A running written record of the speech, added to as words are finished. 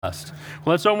Well,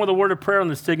 let's open with a word of prayer and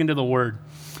let's dig into the word.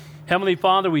 Heavenly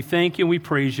Father, we thank you and we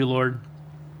praise you, Lord.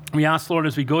 We ask, Lord,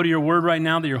 as we go to your word right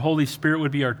now, that your Holy Spirit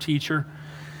would be our teacher.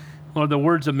 Lord, the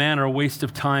words of man are a waste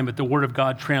of time, but the word of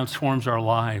God transforms our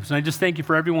lives. And I just thank you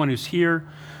for everyone who's here,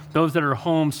 those that are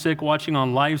home, sick, watching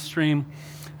on live stream.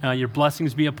 Your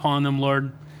blessings be upon them,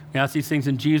 Lord. We ask these things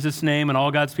in Jesus' name, and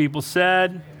all God's people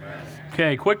said. Amen.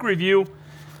 Okay, quick review.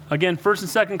 Again,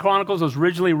 1st and 2nd Chronicles was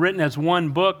originally written as one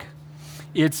book.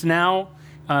 It's now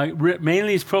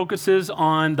mainly focuses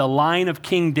on the line of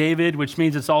King David, which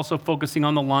means it's also focusing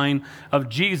on the line of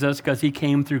Jesus because he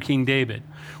came through King David.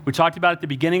 We talked about at the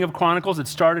beginning of Chronicles, it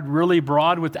started really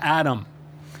broad with Adam,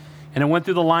 and it went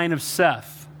through the line of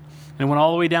Seth, and it went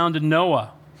all the way down to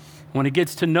Noah. When it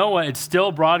gets to Noah, it's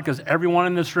still broad because everyone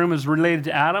in this room is related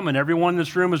to Adam, and everyone in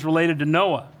this room is related to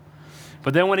Noah.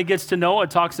 But then when it gets to Noah,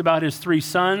 it talks about his 3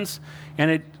 sons,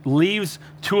 and it leaves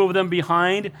 2 of them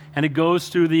behind, and it goes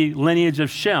through the lineage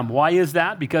of Shem. Why is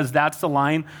that? Because that's the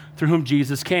line through whom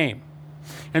Jesus came.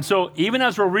 And so even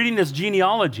as we're reading this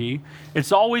genealogy,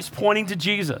 it's always pointing to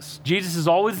Jesus. Jesus is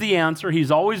always the answer.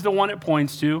 He's always the one it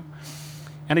points to.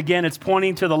 And again, it's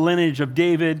pointing to the lineage of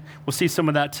David. We'll see some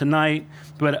of that tonight,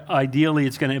 but ideally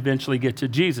it's going to eventually get to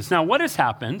Jesus. Now, what has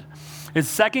happened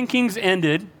is 2 Kings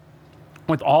ended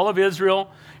with all of Israel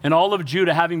and all of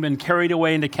Judah having been carried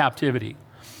away into captivity.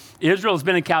 Israel has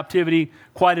been in captivity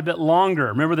quite a bit longer.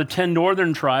 Remember, the 10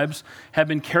 northern tribes have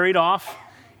been carried off.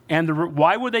 And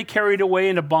why were they carried away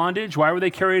into bondage? Why were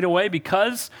they carried away?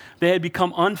 Because they had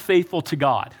become unfaithful to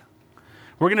God.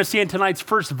 We're going to see in tonight's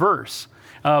first verse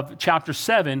of chapter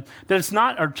 7 that it's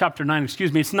not, or chapter 9,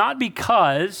 it's not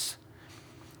because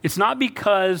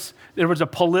there was a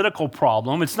political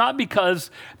problem. It's not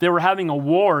because they were having a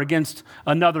war against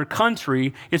another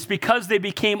country. It's because they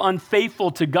became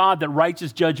unfaithful to God that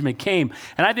righteous judgment came.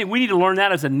 And I think we need to learn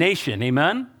that as a nation,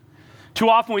 amen? Too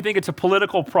often we think it's a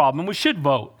political problem, and we should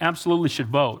vote, absolutely should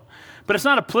vote. But it's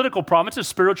not a political problem, it's a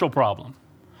spiritual problem.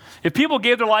 If people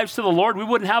gave their lives to the Lord, we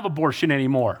wouldn't have abortion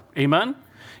anymore, amen?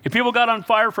 If people got on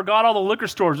fire for God, all the liquor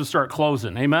stores would start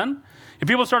closing, amen? If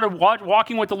people started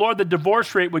walking with the Lord, the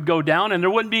divorce rate would go down, and there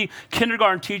wouldn't be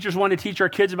kindergarten teachers wanting to teach our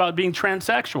kids about being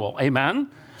transsexual.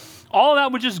 Amen? All of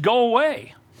that would just go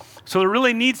away. So there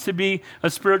really needs to be a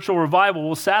spiritual revival.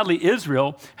 Well, sadly,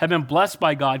 Israel had been blessed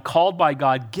by God, called by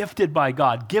God, gifted by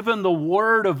God, given the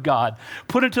word of God,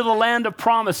 put into the land of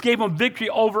promise, gave them victory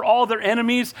over all their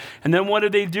enemies. And then what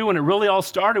did they do? And it really all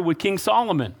started with King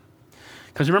Solomon.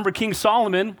 Because remember, King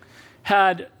Solomon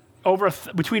had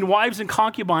between wives and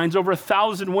concubines, over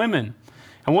 1,000 women.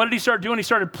 And what did he start doing? He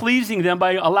started pleasing them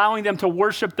by allowing them to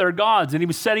worship their gods. And he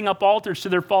was setting up altars to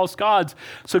their false gods.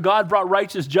 So God brought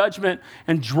righteous judgment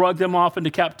and dragged them off into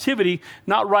captivity,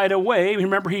 not right away.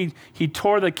 Remember, he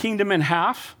tore the kingdom in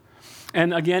half.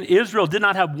 And again, Israel did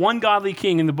not have one godly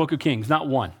king in the book of Kings, not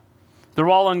one. They're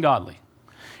all ungodly.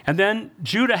 And then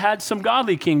Judah had some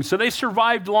godly kings, so they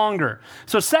survived longer.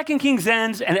 So 2 Kings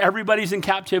ends, and everybody's in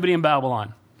captivity in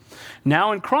Babylon.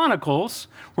 Now in Chronicles,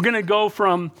 we're going to go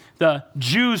from the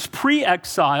Jews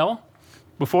pre-exile,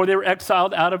 before they were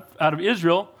exiled out of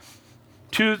Israel,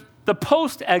 to the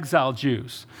post-exile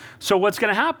Jews. So what's going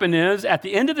to happen is, at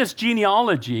the end of this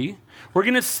genealogy, we're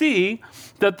going to see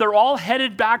that they're all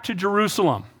headed back to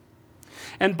Jerusalem.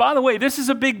 And by the way, this is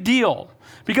a big deal,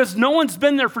 because no one's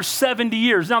been there for 70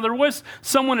 years. Now, there was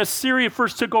someone, Assyria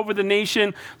first took over the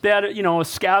nation. They had, a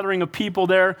scattering of people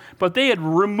there, but they had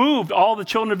removed all the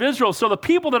children of Israel. So the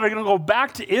people that are going to go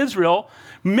back to Israel,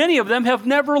 many of them have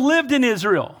never lived in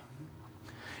Israel.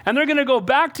 And they're going to go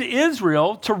back to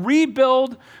Israel to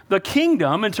rebuild the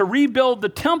kingdom and to rebuild the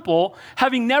temple,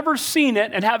 having never seen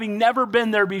it and having never been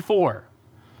there before.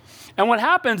 And what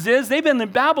happens is they've been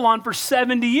in Babylon for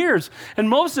 70 years, and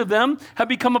most of them have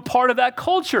become a part of that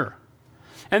culture.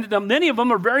 And many of them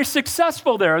are very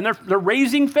successful there, and they're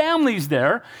raising families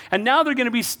there. And now they're going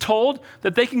to be told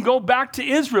that they can go back to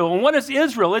Israel. And what is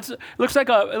Israel? It looks like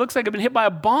it's been hit by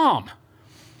a bomb.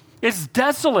 It's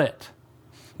desolate.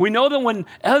 We know that when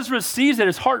Ezra sees it,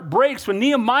 his heart breaks. When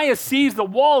Nehemiah sees the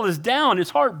wall is down, his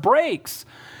heart breaks.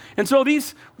 And so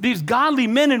these godly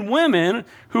men and women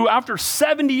who, after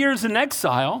 70 years in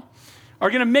exile, are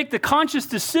going to make the conscious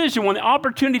decision when the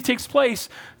opportunity takes place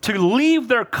to leave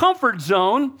their comfort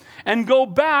zone and go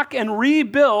back and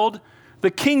rebuild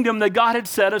the kingdom that God had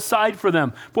set aside for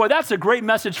them. Boy, that's a great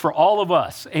message for all of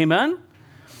us. Amen?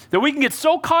 That we can get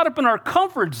so caught up in our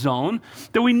comfort zone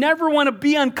that we never want to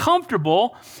be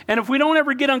uncomfortable. And if we don't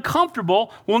ever get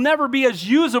uncomfortable, we'll never be as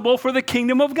usable for the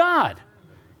kingdom of God.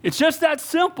 It's just that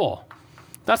simple.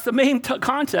 That's the main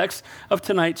context of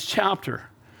tonight's chapter.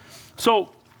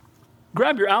 So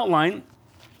grab your outline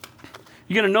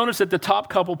You're going to notice that the top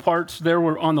couple parts there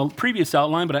were on the previous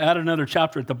outline, but I added another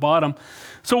chapter at the bottom.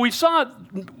 So we saw,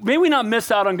 may we not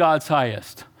miss out on God's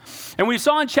highest. And we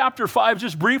saw in chapter 5,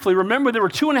 just briefly, remember there were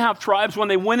 2.5 tribes when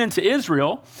they went into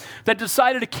Israel that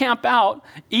decided to camp out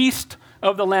east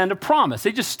of the land of promise.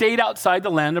 They just stayed outside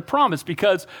the land of promise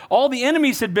because all the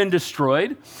enemies had been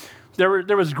destroyed.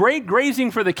 There was great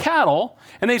grazing for the cattle,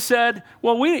 and they said,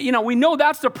 well, we know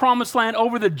that's the promised land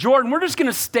over the Jordan. We're just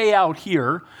going to stay out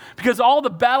here because all the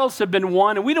battles have been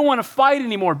won, and we don't want to fight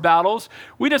any more battles.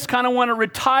 We just kind of want to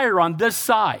retire on this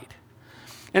side.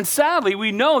 And sadly,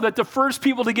 we know that the first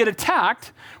people to get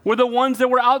attacked were the ones that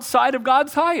were outside of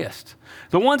God's highest,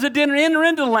 the ones that didn't enter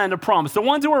into the land of promise, the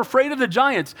ones that were afraid of the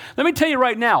giants. Let me tell you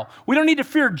right now, we don't need to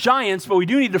fear giants, but we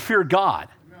do need to fear God.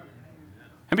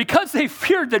 And because they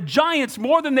feared the giants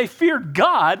more than they feared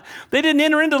God, they didn't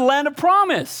enter into the land of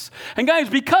promise. And guys,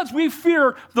 because we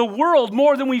fear the world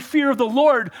more than we fear the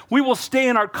Lord, we will stay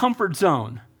in our comfort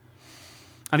zone.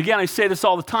 And again, I say this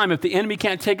all the time. If the enemy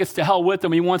can't take us to hell with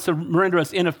him, he wants to render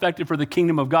us ineffective for the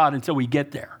kingdom of God until we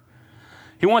get there.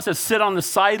 He wants us to sit on the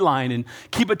sideline and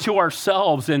keep it to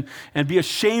ourselves and be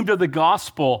ashamed of the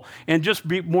gospel and just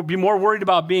be more worried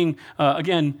about being,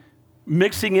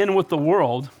 mixing in with the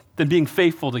world than being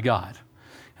faithful to God.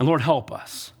 And Lord, help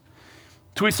us.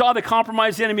 So we saw the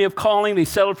compromised enemy of calling. They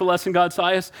settled for less than God's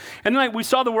highest. And then we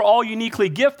saw that we're all uniquely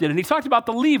gifted. And he talked about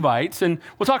the Levites, and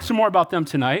we'll talk some more about them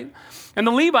tonight. And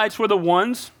the Levites were the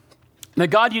ones that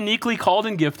God uniquely called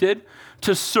and gifted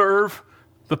to serve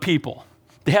the people.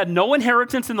 They had no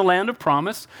inheritance in the land of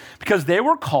promise because they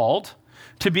were called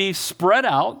to be spread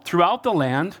out throughout the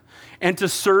land and to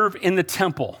serve in the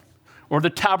temple, or the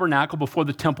tabernacle before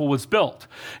the temple was built.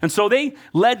 And so they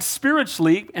led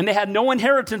spiritually, and they had no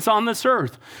inheritance on this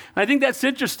earth. And I think that's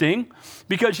interesting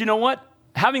because you know what?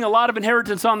 Having a lot of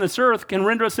inheritance on this earth can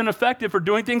render us ineffective for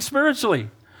doing things spiritually.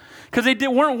 Because they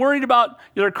weren't worried about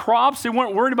their crops. They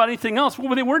weren't worried about anything else. What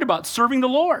were they worried about? Serving the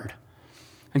Lord.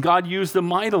 And God used them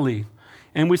mightily.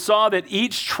 And we saw that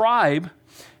each tribe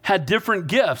had different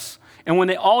gifts. And when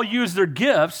they all used their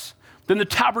gifts, then the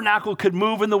tabernacle could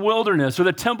move in the wilderness, or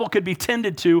the temple could be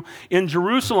tended to in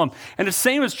Jerusalem. And the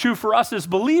same is true for us as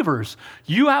believers.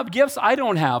 You have gifts I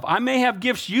don't have. I may have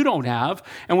gifts you don't have.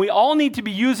 And we all need to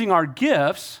be using our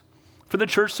gifts for the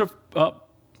church to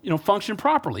function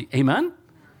properly. Amen?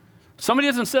 Somebody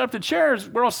doesn't set up the chairs,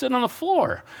 we're all sitting on the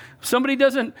floor. If somebody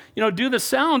doesn't, do the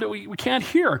sound that we can't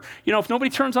hear. If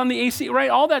nobody turns on the AC, right?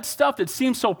 All that stuff that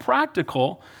seems so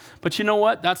practical. But you know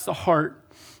what? That's the heart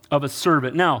of a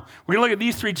servant. Now, we're going to look at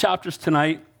these 3 chapters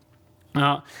tonight.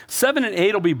 7 and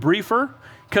 8 will be briefer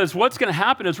because what's going to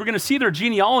happen is we're going to see their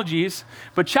genealogies,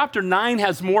 but chapter 9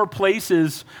 has more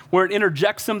places where it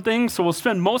interjects some things. So we'll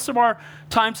spend most of our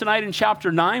time tonight in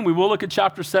chapter 9. We will look at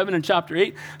chapter 7 and chapter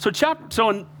 8.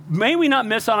 So may we not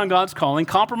miss out on God's calling.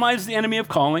 Compromise is the enemy of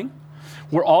calling.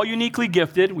 We're all uniquely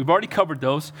gifted. We've already covered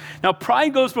those. Now,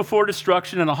 pride goes before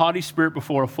destruction and a haughty spirit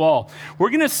before a fall. We're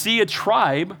going to see a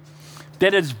tribe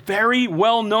that is very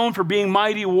well known for being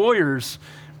mighty warriors.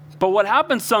 But what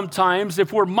happens sometimes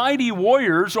if we're mighty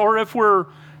warriors, or if we're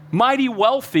mighty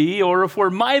wealthy, or if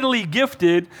we're mightily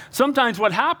gifted, sometimes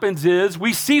what happens is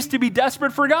we cease to be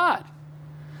desperate for God.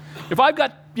 If I've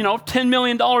got, $10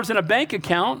 million in a bank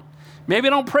account, maybe I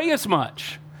don't pray as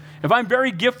much. If I'm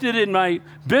very gifted in my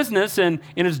business and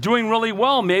it's doing really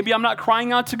well, maybe I'm not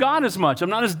crying out to God as much. I'm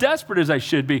not as desperate as I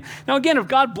should be. Now again, if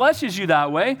God blesses you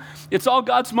that way, it's all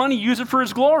God's money. Use it for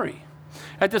his glory.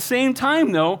 At the same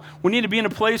time, though, we need to be in a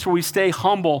place where we stay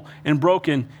humble and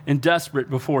broken and desperate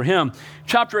before him.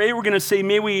 Chapter 8, we're going to say,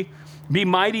 may we be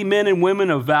mighty men and women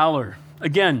of valor.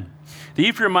 Again, the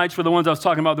Ephraimites were the ones I was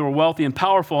talking about that were wealthy and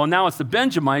powerful, and now it's the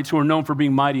Benjamites who are known for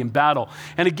being mighty in battle.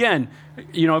 And again,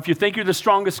 if you think you're the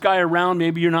strongest guy around,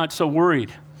 maybe you're not so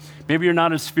worried. Maybe you're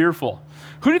not as fearful.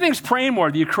 Who do you think's praying more,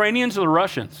 the Ukrainians or the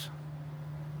Russians?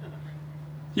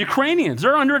 Ukrainians,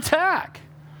 they're under attack.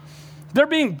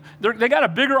 They got a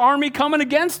bigger army coming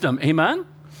against them, amen?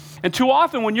 And too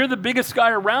often when you're the biggest guy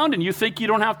around and you think you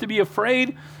don't have to be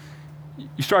afraid,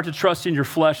 you start to trust in your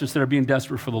flesh instead of being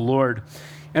desperate for the Lord.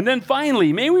 And then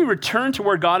finally, may we return to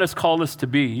where God has called us to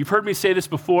be. You've heard me say this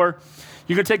before.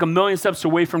 You can take 1,000,000 steps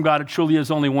away from God. It truly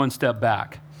is only one step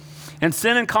back. And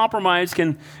sin and compromise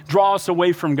can draw us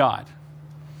away from God.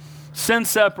 Sin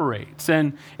separates.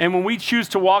 And when we choose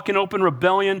to walk in open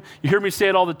rebellion, you hear me say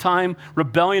it all the time,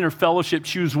 rebellion or fellowship,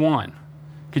 choose one.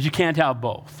 Because you can't have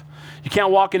both. You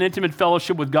can't walk in intimate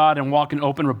fellowship with God and walk in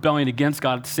open rebellion against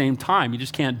God at the same time. You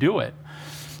just can't do it.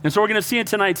 And so we're going to see in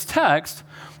tonight's text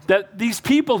that these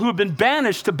people who have been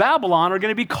banished to Babylon are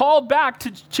going to be called back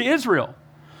to Israel.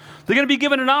 They're going to be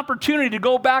given an opportunity to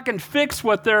go back and fix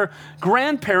what their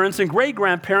grandparents and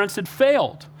great-grandparents had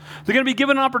failed. They're going to be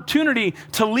given an opportunity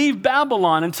to leave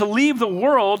Babylon and to leave the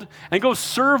world and go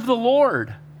serve the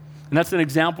Lord. And that's an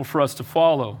example for us to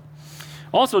follow.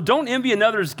 Also, don't envy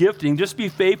another's gifting. Just be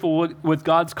faithful with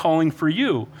God's calling for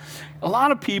you. A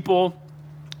lot of people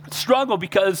struggle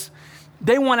because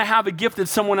they want to have a gift that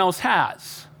someone else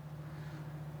has.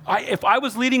 If I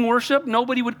was leading worship,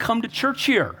 nobody would come to church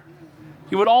here.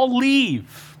 You would all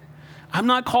leave. I'm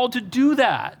not called to do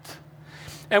that.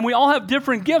 And we all have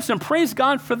different gifts, and praise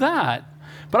God for that.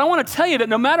 But I want to tell you that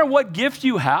no matter what gift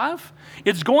you have,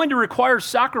 it's going to require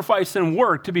sacrifice and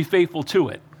work to be faithful to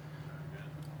it.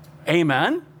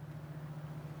 Amen?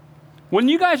 When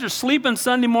you guys are sleeping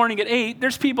Sunday morning at 8,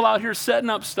 there's people out here setting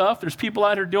up stuff. There's people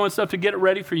out here doing stuff to get it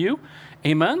ready for you.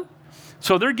 Amen?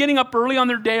 So they're getting up early on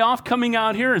their day off, coming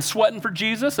out here and sweating for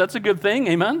Jesus. That's a good thing.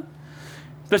 Amen?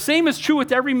 The same is true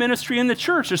with every ministry in the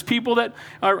church. There's people that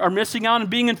are missing out on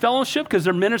being in fellowship because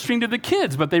they're ministering to the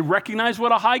kids, but they recognize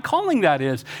what a high calling that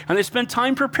is, and they spend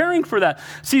time preparing for that.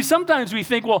 See, sometimes we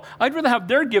think, well, I'd rather have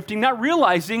their gifting, not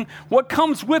realizing what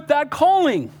comes with that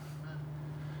calling.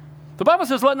 The Bible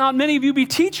says, let not many of you be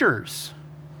teachers.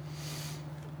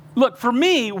 Look, for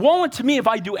me, woe unto me if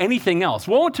I do anything else.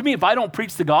 Woe unto me if I don't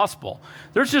preach the gospel.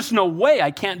 There's just no way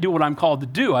I can't do what I'm called to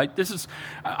do.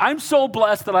 I'm so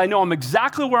blessed that I know I'm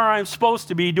exactly where I'm supposed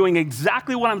to be, doing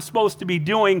exactly what I'm supposed to be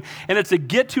doing, and it's a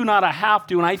get to, not a have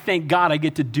to, and I thank God I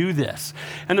get to do this.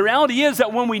 And the reality is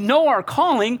that when we know our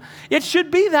calling, it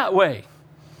should be that way.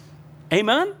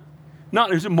 Amen?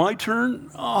 Not, is it my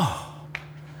turn? Oh.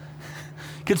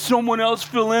 Can someone else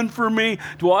fill in for me?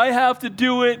 Do I have to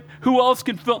do it? Who else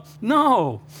can fill?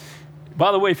 No.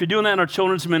 By the way, if you're doing that in our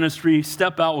children's ministry,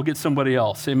 step out, we'll get somebody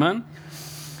else. Amen?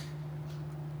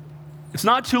 It's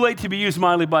not too late to be used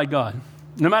mightily by God.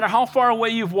 No matter how far away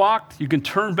you've walked, you can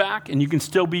turn back and you can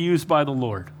still be used by the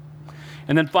Lord.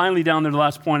 And then finally, down there, the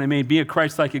last point I made, be a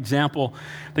Christ-like example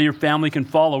that your family can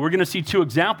follow. We're going to see two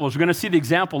examples. We're going to see the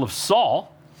example of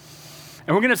Saul,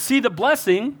 and we're going to see the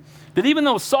blessing that even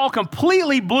though Saul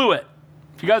completely blew it,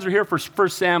 if you guys were here for 1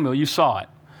 Samuel, you saw it,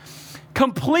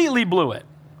 completely blew it.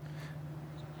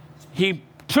 He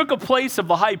took a place of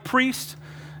the high priest.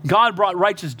 God brought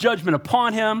righteous judgment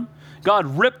upon him.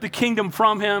 God ripped the kingdom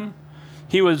from him.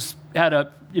 He was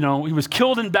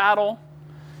killed in battle.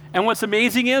 And what's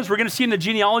amazing is, we're going to see in the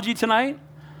genealogy tonight,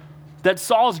 that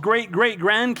Saul's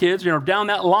great-great-grandkids, down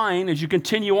that line as you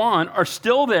continue on, are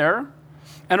still there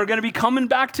and are going to be coming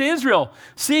back to Israel.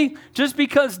 See, just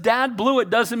because dad blew it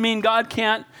doesn't mean God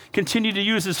can't continue to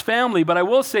use his family. But I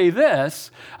will say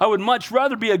this, I would much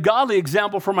rather be a godly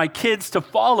example for my kids to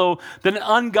follow than an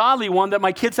ungodly one that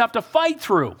my kids have to fight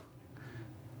through.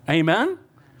 Amen? And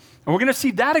we're going to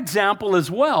see that example as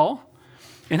well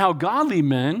in how godly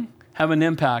men have an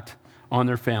impact on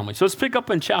their family. So let's pick up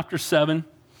in chapter 7.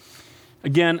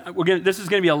 Again, this is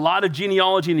going to be a lot of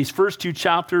genealogy in these first two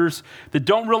chapters that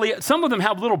don't really, some of them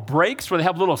have little breaks where they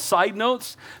have little side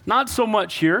notes. Not so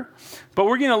much here, but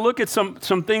we're going to look at some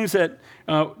things that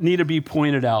need to be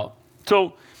pointed out.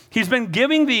 So he's been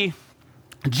giving the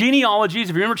genealogies,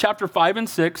 if you remember chapter 5 and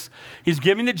 6, he's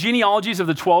giving the genealogies of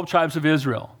the 12 tribes of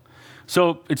Israel.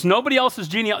 So it's nobody else's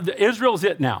genealogy. Israel's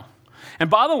it now. And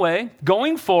by the way,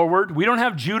 going forward, we don't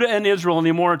have Judah and Israel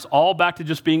anymore. It's all back to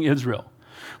just being Israel.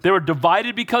 They were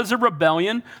divided because of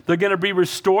rebellion. They're going to be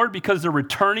restored because they're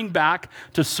returning back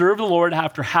to serve the Lord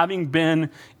after having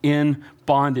been in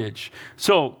bondage.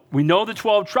 So we know the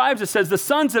 12 tribes. It says the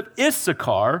sons of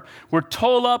Issachar were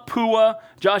Tola, Pua,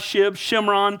 Jashib,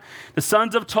 Shimron. The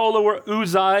sons of Tola were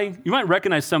Uzai. You might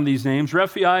recognize some of these names.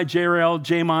 Rephai, Jeriel,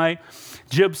 Jamai,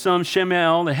 Jibsam,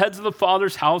 Shemael, the heads of the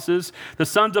fathers' houses. The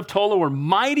sons of Tola were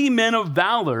mighty men of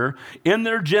valor in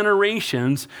their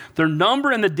generations. Their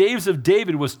number in the days of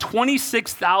David was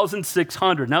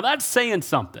 26,600. Now that's saying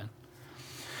something.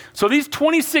 So these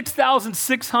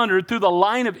 26,600 through the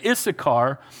line of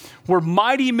Issachar were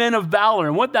mighty men of valor.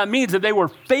 And what that means is that they were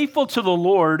faithful to the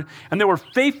Lord, and they were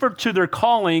faithful to their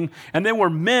calling, and they were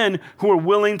men who were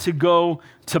willing to go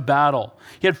to battle.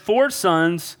 He had 4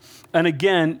 sons, and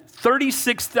again,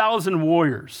 36,000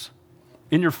 warriors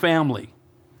in your family.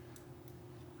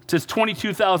 It says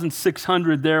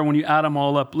 22,600 there when you add them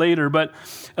all up later, but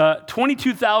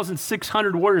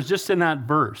 22,600 warriors just in that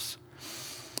verse.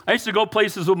 I used to go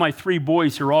places with my 3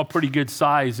 boys who are all pretty good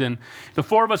size, and the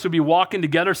 4 of us would be walking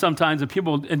together sometimes,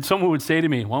 and someone would say to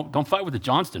me, well, don't fight with the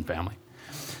Johnston family.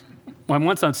 My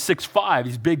one son's 6'5",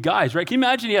 these big guys, right? Can you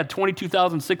imagine you had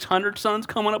 22,600 sons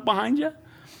coming up behind you?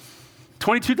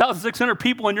 22,600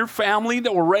 people in your family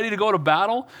that were ready to go to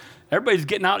battle. Everybody's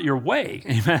getting out of your way,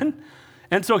 amen?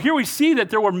 And so here we see that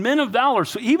there were men of valor.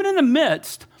 So even in the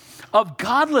midst of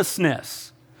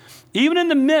godlessness, even in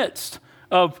the midst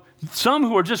of some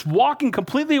who are just walking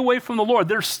completely away from the Lord,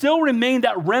 there still remained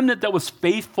that remnant that was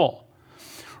faithful.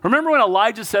 Remember when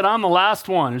Elijah said, I'm the last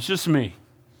one, it's just me.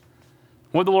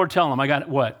 What did the Lord tell him? I got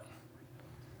what?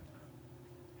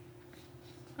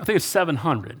 I think it's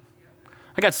 700.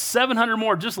 I got 700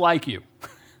 more just like you.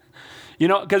 You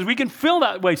know, because we can feel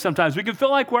that way sometimes. We can feel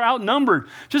like we're outnumbered.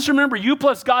 Just remember, you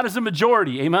plus God is a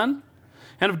majority, amen?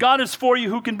 And if God is for you,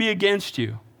 who can be against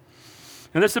you?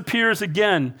 And this appears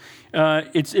again,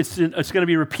 it's going to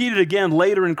be repeated again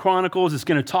later in Chronicles. It's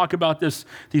going to talk about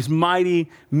these mighty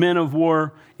men of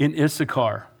war in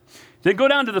Issachar. Then go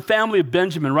down to the family of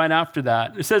Benjamin right after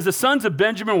that. It says the sons of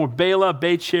Benjamin were Bela,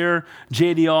 Becher,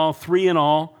 Jadiel, 3 in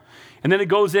all. And then it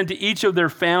goes into each of their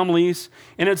families.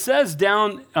 And it says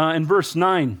down in verse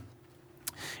 9,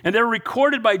 and they're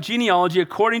recorded by genealogy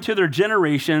according to their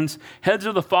generations, heads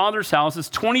of the father's houses,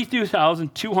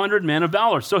 22,200 men of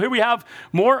valor. So here we have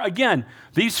more, again,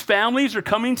 these families are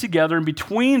coming together, and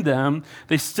between them,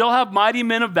 they still have mighty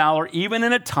men of valor, even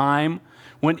in a time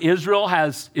when Israel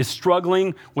is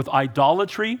struggling with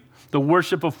idolatry, the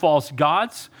worship of false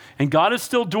gods, and God is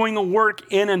still doing a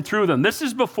work in and through them. This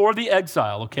is before the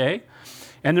exile, okay?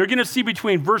 And they're going to see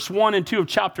between verse 1 and 2 of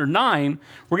chapter 9,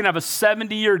 we're going to have a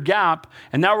 70-year gap,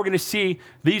 and now we're going to see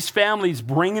these families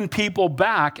bringing people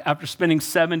back after spending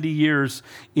 70 years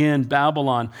in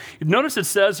Babylon. Notice it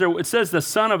says the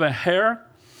son of Aher.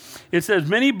 It says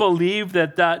many believe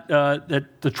that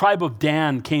the tribe of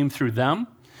Dan came through them,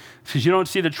 because you don't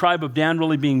see the tribe of Dan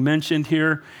really being mentioned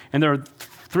here, and there are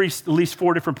at least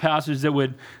 4 different passages that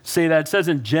would say that. It says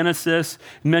in Genesis,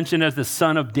 mentioned as the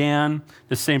son of Dan,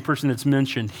 the same person that's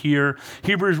mentioned here.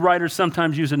 Hebrews writers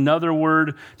sometimes use another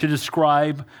word to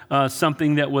describe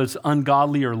something that was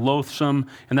ungodly or loathsome,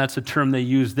 and that's a term they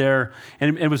use there.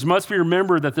 And it must be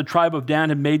remembered that the tribe of Dan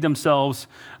had made themselves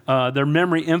their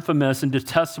memory infamous and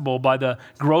detestable by the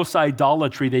gross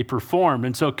idolatry they performed.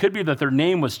 And so it could be that their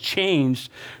name was changed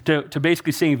to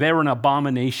basically saying they were an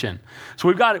abomination. So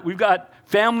we've got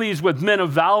families with men of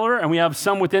valor, and we have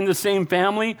some within the same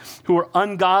family who are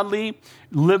ungodly,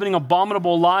 living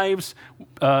abominable lives,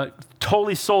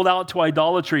 totally sold out to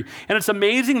idolatry. And it's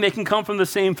amazing they can come from the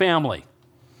same family.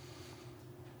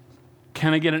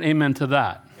 Can I get an amen to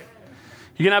that?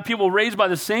 You can have people raised by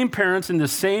the same parents in the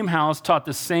same house, taught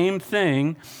the same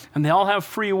thing, and they all have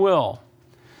free will.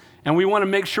 And we want to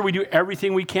make sure we do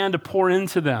everything we can to pour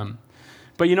into them.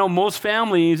 But you know, most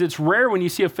families, it's rare when you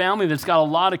see a family that's got a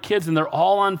lot of kids and they're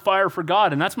all on fire for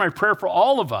God. And that's my prayer for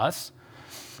all of us.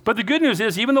 But the good news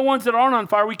is, even the ones that aren't on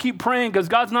fire, we keep praying because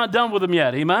God's not done with them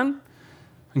yet. Amen?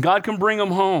 And God can bring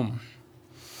them home.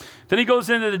 Then he goes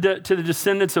into to the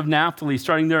descendants of Naphtali,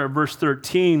 starting there at verse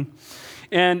 13.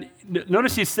 And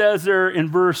notice he says there in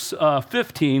verse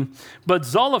 15, but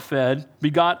Zelophehad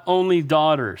begot only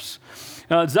daughters.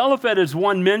 Zelophehad is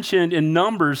one mentioned in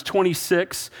Numbers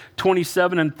 26,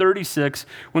 27, and 36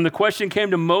 when the question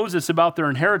came to Moses about their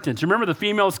inheritance. Remember, the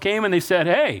females came and they said,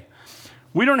 hey,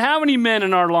 we don't have any men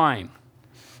in our line.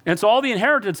 And so all the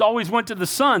inheritance always went to the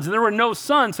sons, and there were no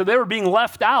sons, so they were being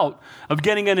left out of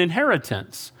getting an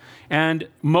inheritance. And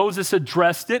Moses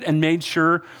addressed it and made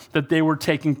sure that they were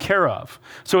taken care of.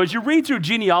 So as you read through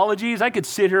genealogies, I could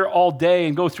sit here all day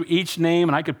and go through each name,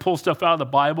 and I could pull stuff out of the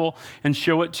Bible and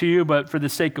show it to you. But for the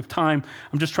sake of time,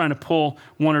 I'm just trying to pull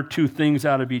 1 or 2 things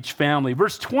out of each family.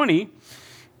 Verse 20,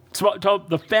 it's about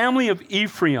the family of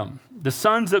Ephraim, the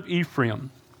sons of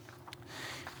Ephraim.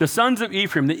 The sons of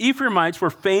Ephraim. The Ephraimites were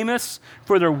famous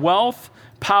for their wealth,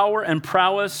 power, and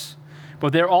prowess,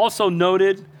 but they're also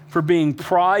noted for being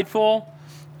prideful,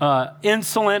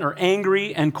 insolent, or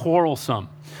angry, and quarrelsome.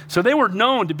 So they were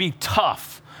known to be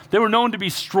tough. They were known to be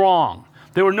strong.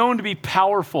 They were known to be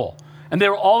powerful. And they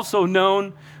were also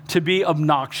known to be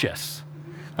obnoxious.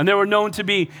 And they were known to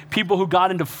be people who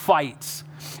got into fights.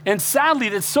 And sadly,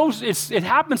 it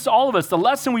happens to all of us. The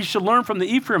lesson we should learn from the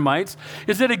Ephraimites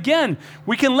is that, again,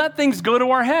 we can let things go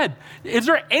to our head. Is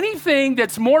there anything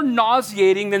that's more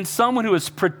nauseating than someone who is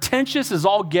pretentious as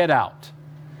all get out?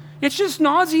 It's just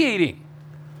nauseating.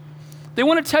 They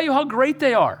want to tell you how great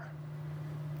they are.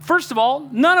 First of all,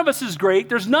 none of us is great.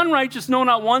 There's none righteous, no,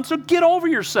 not one. So get over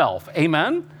yourself.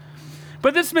 Amen.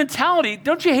 But this mentality,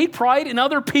 don't you hate pride in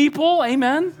other people?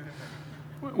 Amen.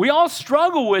 We all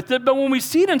struggle with it, but when we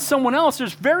see it in someone else,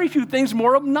 there's very few things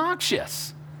more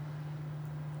obnoxious.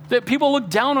 That people look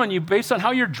down on you based on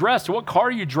how you're dressed, or what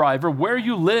car you drive, or where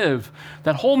you live.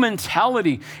 That whole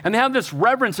mentality. And they have this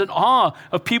reverence and awe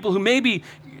of people who maybe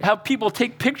have people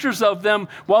take pictures of them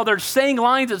while they're saying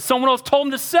lines that someone else told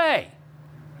them to say.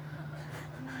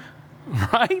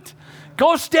 right?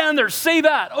 Go stand there, say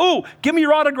that. Oh, give me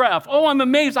your autograph. Oh, I'm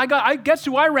amazed. I guess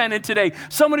who I ran into today.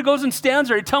 Somebody goes and stands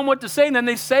there, you tell them what to say, and then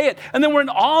they say it, and then we're in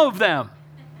awe of them.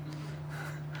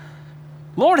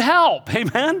 Lord help,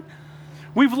 amen?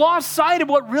 We've lost sight of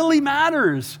what really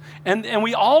matters, and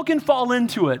we all can fall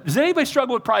into it. Does anybody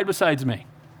struggle with pride besides me?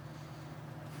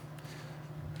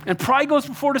 And pride goes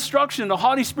before destruction, the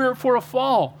haughty spirit for a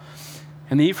fall.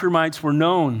 And the Ephraimites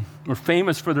were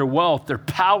famous for their wealth, their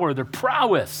power, their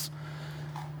prowess.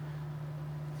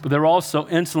 But they're also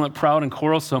insolent, proud, and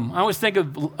quarrelsome. I always think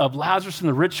of Lazarus and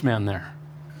the rich man there.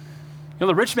 You know,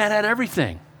 the rich man had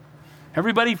everything.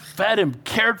 Everybody fed him,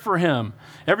 cared for him.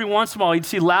 Every once in a while, he'd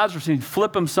see Lazarus and he'd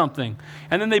flip him something.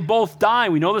 And then they both die.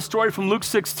 We know the story from Luke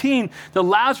 16 that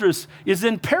Lazarus is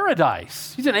in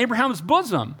paradise. He's in Abraham's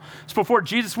bosom. It's before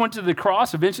Jesus went to the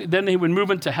cross. Eventually, then he would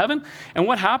move into heaven. And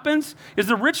what happens is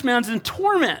the rich man's in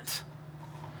torment.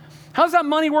 How's that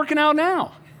money working out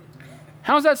now?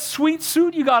 How's that sweet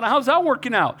suit you got? How's that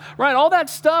working out? Right? All that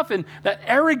stuff and that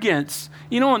arrogance.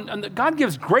 You know, and God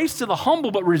gives grace to the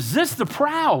humble, but resists the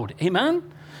proud. Amen?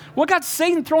 What got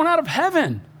Satan thrown out of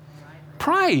heaven?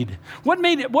 Pride. What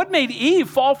made Eve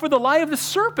fall for the lie of the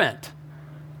serpent?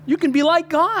 You can be like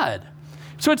God.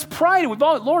 So it's pride. We've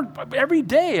all, Lord, every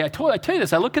day, I tell you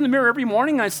this, I look in the mirror every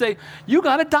morning and I say, you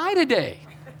got to die today.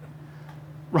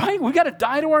 Right? We got to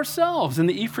die to ourselves. And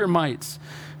the Ephraimites,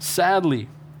 sadly.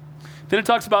 Then it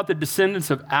talks about the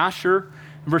descendants of Asher,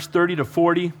 verse 30 to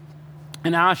 40.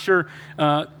 And Asher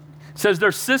says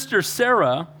their sister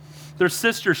Sarah, their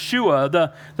sister Shua,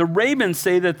 the Ravens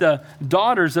say that the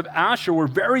daughters of Asher were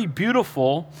very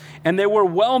beautiful and they were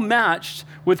well matched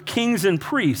with kings and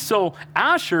priests. So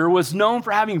Asher was known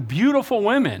for having beautiful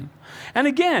women. And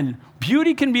again,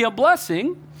 beauty can be a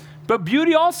blessing, but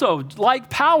beauty also, like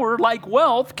power, like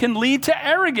wealth, can lead to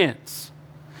arrogance.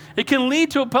 It can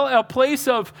lead to a place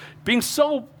of being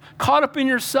so caught up in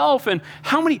yourself. And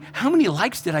how many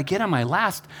likes did I get on my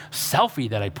last selfie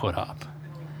that I put up?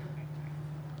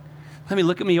 Let me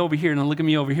look at me over here and then look at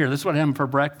me over here. This is what I had for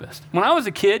breakfast. When I was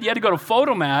a kid, you had to go to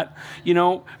Photomat,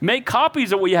 make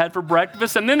copies of what you had for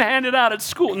breakfast and then hand it out at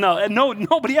school. No,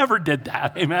 nobody ever did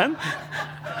that, amen?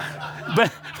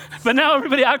 But now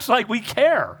everybody acts like we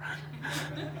care.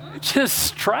 It's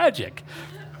just tragic.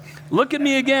 Look at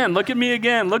me again, look at me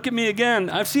again, look at me again.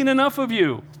 I've seen enough of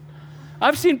you.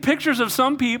 I've seen pictures of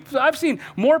some people. I've seen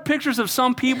more pictures of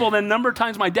some people than the number of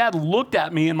times my dad looked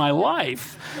at me in my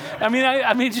life.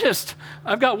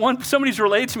 I've got one, somebody's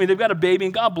related to me. They've got a baby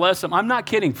and God bless them. I'm not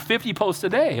kidding. 50 posts a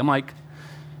day. I'm like,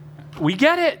 we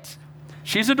get it.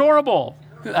 She's adorable.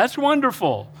 That's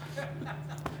wonderful.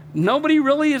 Nobody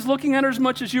really is looking at her as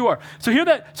much as you are. So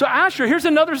Asher, here's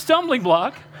another stumbling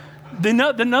block.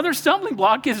 Another stumbling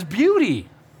block is beauty.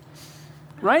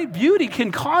 Right? Beauty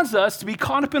can cause us to be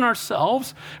caught up in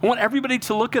ourselves and want everybody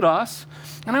to look at us.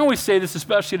 And I always say this,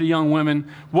 especially to young women,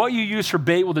 what you use for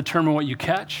bait will determine what you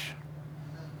catch.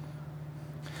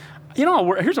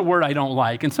 Here's a word I don't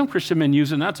like, and some Christian men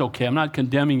use it, and that's okay. I'm not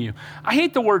condemning you. I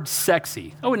hate the word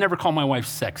sexy. I would never call my wife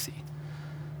sexy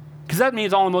because that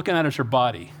means all I'm looking at is her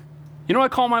body. You know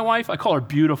what I call my wife? I call her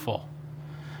beautiful.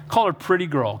 I call her pretty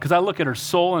girl because I look at her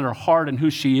soul and her heart and who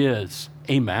she is.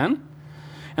 Amen?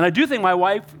 And I do think my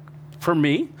wife, for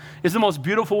me, is the most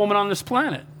beautiful woman on this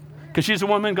planet because she's the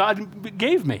woman God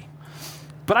gave me.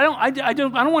 But I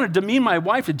don't want to demean my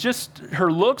wife at just her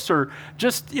looks or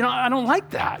just, I don't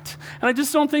like that. And I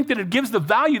just don't think that it gives the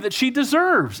value that she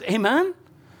deserves. Amen?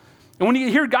 And when you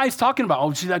hear guys talking about,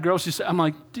 oh, see that girl, I'm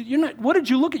like, what did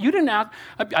you look at? You didn't have,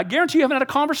 I guarantee you haven't had a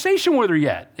conversation with her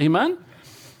yet. Amen?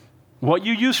 What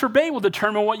you use for bait will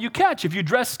determine what you catch. If you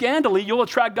dress scantily, you'll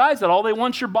attract guys that all they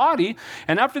want is your body.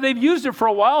 And after they've used it for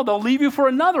a while, they'll leave you for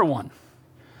another one.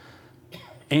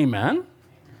 Amen?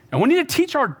 And we need to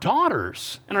teach our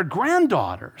daughters and our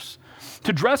granddaughters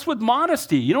to dress with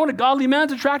modesty. You know what a godly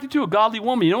man's attracted to? A godly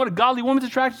woman. You know what a godly woman's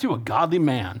attracted to? A godly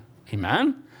man.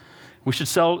 Amen? We should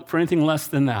settle for anything less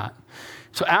than that.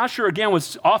 So Asher, again,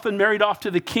 was often married off to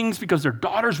the kings because their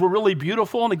daughters were really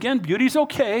beautiful. And again, beauty's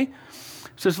okay.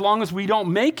 So as long as we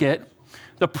don't make it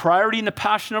the priority and the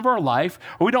passion of our life,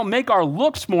 or we don't make our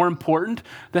looks more important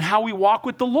than how we walk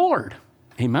with the Lord.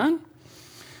 Amen?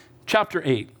 Chapter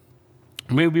 8.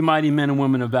 May we be mighty men and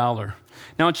women of valor.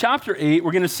 Now in chapter 8,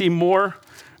 we're going to see more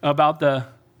about the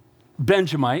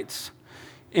Benjamites.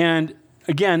 And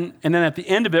again, and then at the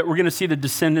end of it, we're going to see the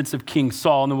descendants of King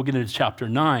Saul, and then we'll get into chapter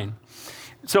 9.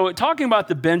 So talking about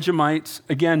the Benjamites,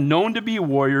 again, known to be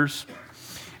warriors,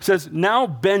 it says, now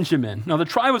Benjamin. Now the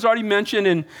tribe was already mentioned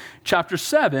in chapter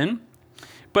 7,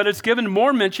 but it's given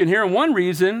more mention here. And one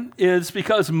reason is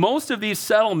because most of these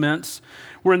settlements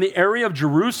were in the area of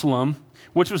Jerusalem,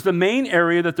 which was the main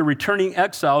area that the returning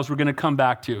exiles were going to come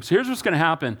back to. So here's what's going to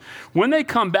happen. When they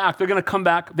come back, they're going to come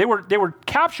back. They were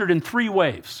captured in 3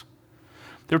 waves.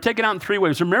 They were taken out in 3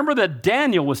 waves. Remember that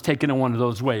Daniel was taken in one of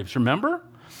those waves, remember?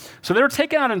 So they were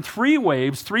taken out in 3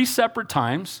 waves, 3 separate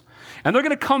times, and they're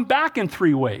going to come back in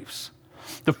 3 waves.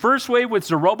 The first wave with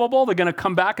Zerubbabel, they're going to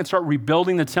come back and start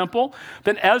rebuilding the temple.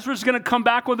 Then Ezra's going to come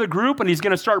back with a group, and he's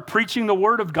going to start preaching the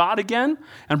word of God again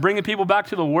and bringing people back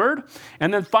to the word.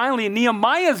 And then finally,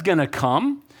 Nehemiah's going to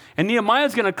come, and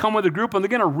Nehemiah's going to come with a group, and they're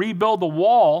going to rebuild the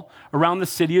wall around the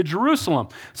city of Jerusalem.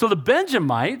 So the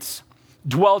Benjamites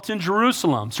dwelt in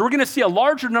Jerusalem. So we're going to see a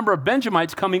larger number of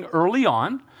Benjamites coming early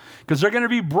on, because they're going to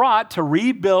be brought to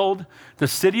rebuild the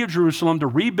city of Jerusalem, to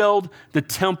rebuild the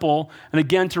temple, and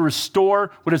again, to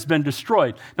restore what has been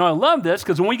destroyed. Now, I love this,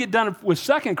 because when we get done with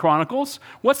 2 Chronicles,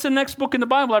 what's the next book in the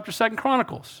Bible after 2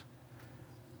 Chronicles?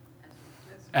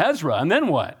 Ezra. And then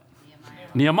what?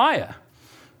 Nehemiah.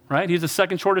 Right? He's the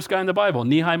second shortest guy in the Bible,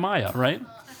 Nehemiah, right?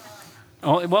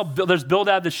 Oh, well, there's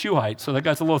Bildad the Shuhite, so that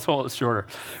guy's a little shorter.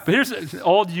 But here's an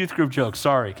old youth group joke.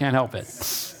 Sorry, can't help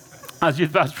it. I was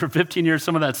youth pastor for 15 years.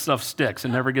 Some of that stuff sticks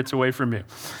and never gets away from me.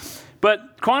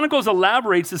 But Chronicles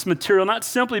elaborates this material not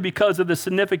simply because of the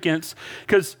significance,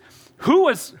 because who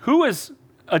is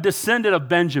a descendant of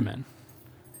Benjamin?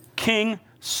 King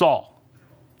Saul.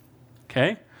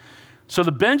 Okay? So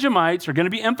the Benjamites are going to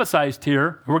be emphasized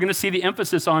here. We're going to see the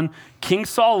emphasis on King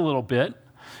Saul a little bit,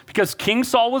 because King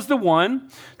Saul was the one.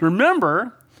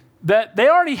 Remember that they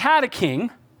already had a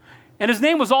king, and his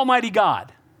name was Almighty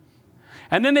God.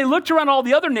 And then they looked around all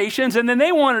the other nations, and then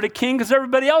they wanted a king because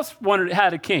everybody else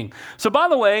had a king. So by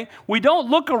the way, we don't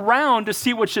look around to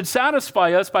see what should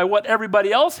satisfy us by what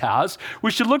everybody else has.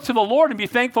 We should look to the Lord and be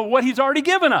thankful for what he's already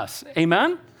given us.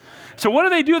 Amen? So what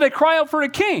do? They cry out for a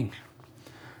king.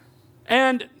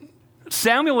 And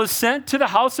Samuel is sent to the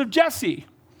house of Jesse.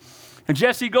 And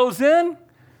Jesse goes in,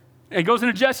 and he goes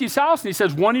into Jesse's house, and he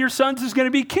says, one of your sons is going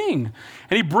to be king.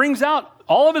 And he brings out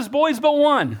all of his boys but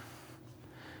one.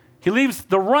 He leaves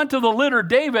the runt of the litter,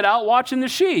 David, out watching the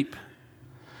sheep.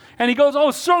 And he goes, oh,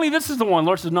 certainly this is the one. The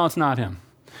Lord says, no, it's not him.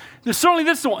 Certainly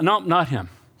this is the one. No, not him.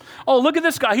 Oh, look at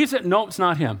this guy. He said, no, it's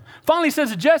not him. Finally he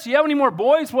says to Jesse, you have any more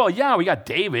boys? Well, yeah, we got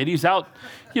David. He's out,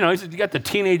 he's got the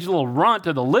teenage little runt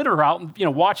of the litter out,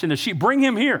 watching the sheep. Bring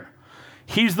him here.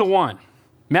 He's the one.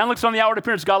 Man looks on the outward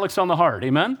appearance, God looks on the heart.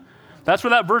 Amen? That's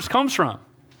where that verse comes from.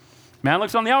 Man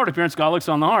looks on the outward appearance, God looks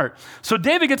on the heart. So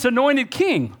David gets anointed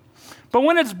king. But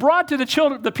when it's brought to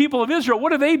the people of Israel,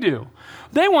 what do?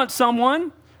 They want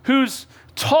someone who's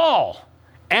tall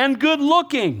and good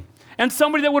looking and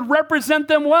somebody that would represent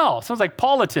them well. Sounds like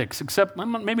politics, except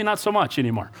maybe not so much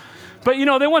anymore. But,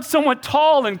 they want someone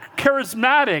tall and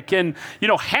charismatic and,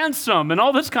 handsome and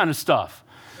all this kind of stuff.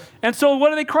 And so what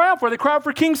do they cry out for? They cry out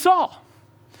for King Saul.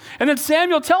 And then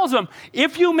Samuel tells them,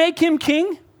 if you make him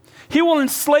king, he will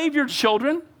enslave your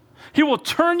children. He will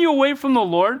turn you away from the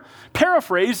Lord.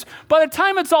 Paraphrase, by the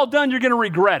time it's all done, you're going to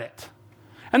regret it.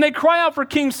 And they cry out for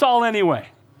King Saul anyway.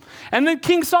 And then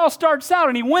King Saul starts out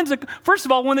and he wins. First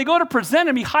of all, when they go to present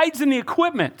him, he hides in the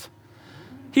equipment.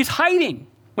 He's hiding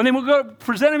when they go to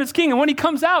present him as king. And when he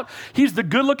comes out, he's the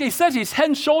good looking. He says he's head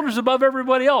and shoulders above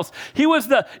everybody else. He was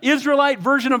the Israelite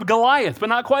version of Goliath, but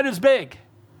not quite as big.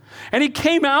 And he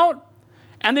came out.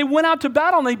 And they went out to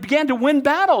battle, and they began to win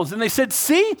battles. And they said,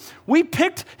 see, we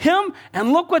picked him,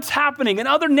 and look what's happening. And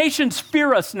other nations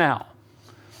fear us now.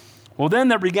 Well, then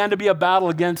there began to be a battle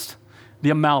against the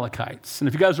Amalekites. And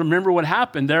if you guys remember what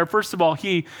happened there, first of all,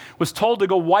 he was told to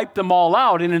go wipe them all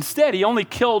out. And instead, he only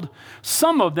killed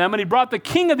some of them, and he brought the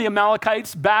king of the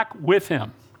Amalekites back with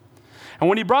him. And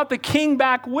when he brought the king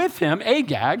back with him,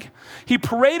 Agag, he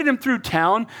paraded him through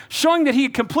town, showing that he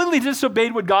had completely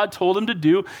disobeyed what God told him to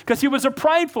do because he was a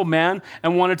prideful man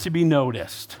and wanted to be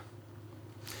noticed.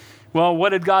 Well, what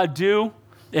did God do?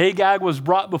 Agag was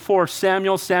brought before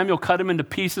Samuel. Samuel cut him into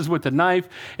pieces with a knife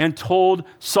and told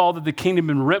Saul that the kingdom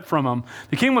had been ripped from him.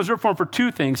 The kingdom was ripped from him for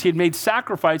 2 things. He had made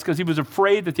sacrifice because he was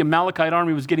afraid that the Amalekite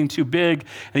army was getting too big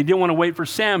and he didn't want to wait for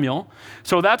Samuel.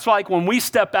 So that's like when we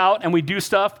step out and we do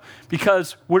stuff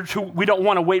because we don't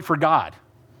want to wait for God.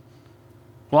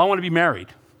 Well, I want to be married.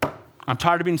 I'm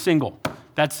tired of being single.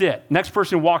 That's it. Next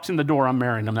person who walks in the door, I'm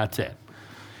marrying them. That's it.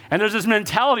 And there's this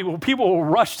mentality where people will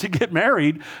rush to get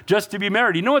married just to be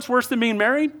married. You know what's worse than being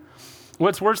married?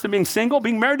 What's worse than being single?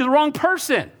 Being married to the wrong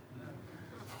person.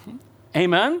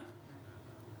 Amen?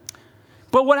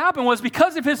 But what happened was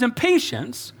because of his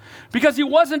impatience, because he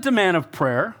wasn't a man of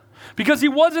prayer, because he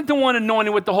wasn't the one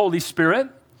anointed with the Holy Spirit,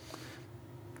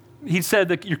 he said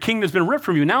that your kingdom has been ripped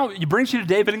from you. Now he brings you to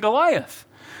David and Goliath.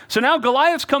 So now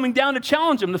Goliath's coming down to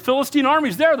challenge him. The Philistine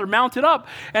army's there. They're mounted up.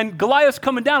 And Goliath's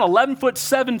coming down 11 foot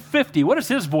 750. What does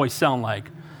his voice sound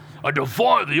like? I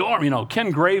defy the army.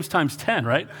 Ken Graves times 10,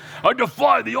 right? I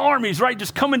defy the armies, right?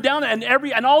 Just coming down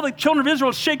and all the children of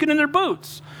Israel shaking in their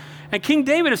boots. And King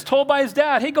David is told by his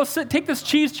dad, hey, go take this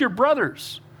cheese to your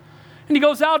brothers. And he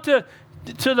goes out to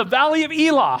the valley of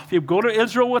Elah. If you go to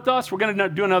Israel with us, we're going to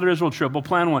do another Israel trip. We'll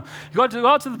plan one. You go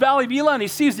out to the valley of Elah, and he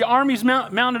sees the armies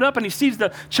mounted up, and he sees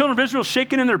the children of Israel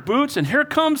shaking in their boots, and here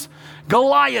comes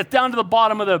Goliath down to the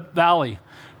bottom of the valley.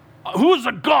 Who's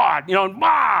a god?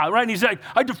 Right? And he's like,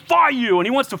 I defy you, and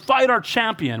he wants to fight our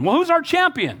champion. Well, who's our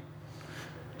champion?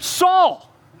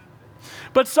 Saul.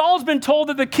 But Saul's been told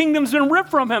that the kingdom's been ripped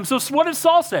from him. So what does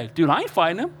Saul say? Dude, I ain't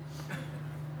fighting him.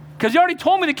 Because he already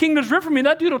told me the kingdom's ripped from me.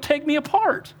 That dude will take me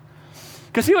apart.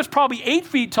 Because he was probably 8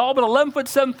 feet tall, but 11 foot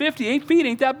 750, 8 feet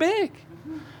ain't that big.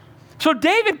 So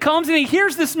David comes and he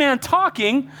hears this man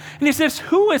talking, and he says,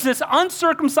 who is this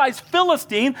uncircumcised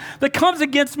Philistine that comes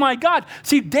against my God?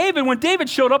 See, when David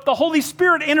showed up, the Holy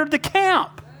Spirit entered the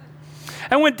camp.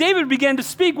 And when David began to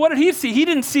speak, what did he see? He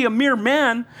didn't see a mere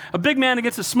man, a big man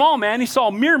against a small man. He saw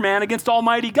a mere man against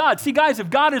Almighty God. See, guys, if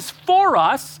God is for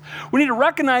us, we need to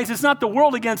recognize it's not the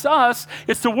world against us.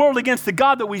 It's the world against the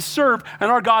God that we serve, and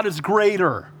our God is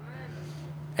greater.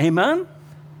 Amen?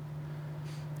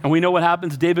 And we know what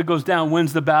happens. David goes down,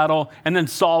 wins the battle, and then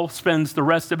Saul spends the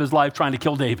rest of his life trying to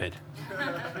kill David.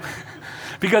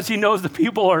 Because he knows the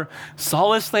people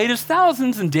Saul has slayed his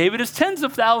thousands and David is tens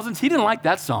of thousands. He didn't like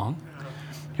that song.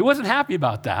 He wasn't happy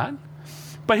about that.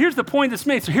 But here's the point that's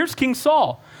made. So here's King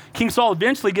Saul. King Saul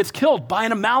eventually gets killed by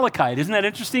an Amalekite. Isn't that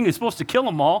interesting? He's supposed to kill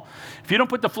them all. If you don't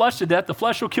put the flesh to death, the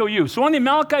flesh will kill you. So when the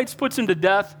Amalekites puts him to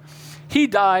death, he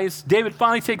dies. David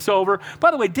finally takes over.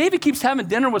 By the way, David keeps having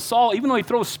dinner with Saul, even though he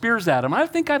throws spears at him. I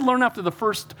think I'd learn after the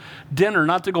first dinner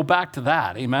not to go back to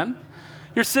that. Amen?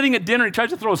 You're sitting at dinner, he tries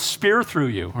to throw a spear through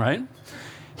you, right?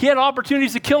 He had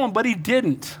opportunities to kill him, but he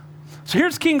didn't. So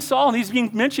here's King Saul, and he's being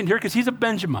mentioned here because he's a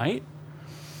Benjamite.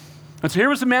 And so here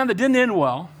was a man that didn't end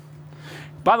well.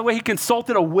 By the way, he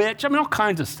consulted a witch. All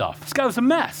kinds of stuff. This guy was a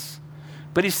mess.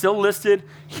 But he's still listed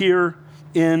here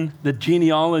in the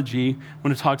genealogy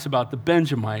when it talks about the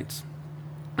Benjamites.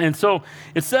 And so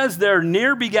it says there,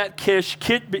 Ner begat Kish,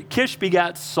 Kish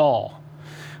begat Saul.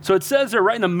 So it says there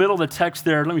right in the middle of the text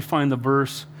there, let me find the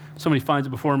verse. Somebody finds it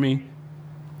before me.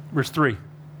 Verse 3.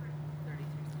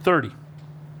 30.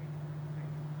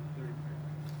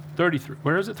 33.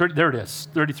 Where is it? 30. There it is.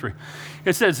 33.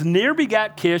 It says, Ner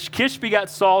begat Kish, Kish begat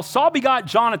Saul, Saul begot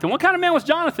Jonathan. What kind of man was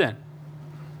Jonathan?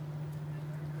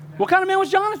 What kind of man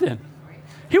was Jonathan?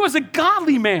 He was a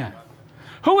godly man.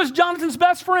 Who was Jonathan's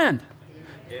best friend?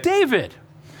 David.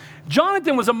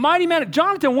 Jonathan was a mighty man.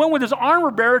 Jonathan went with his armor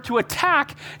bearer to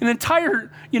attack an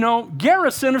entire,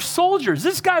 garrison of soldiers.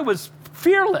 This guy was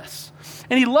fearless,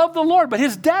 and he loved the Lord, but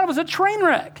his dad was a train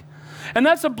wreck. And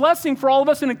that's a blessing for all of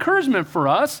us, an encouragement for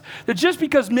us, that just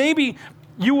because maybe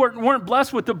you weren't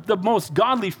blessed with the most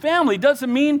godly family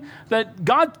doesn't mean that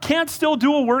God can't still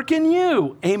do a work in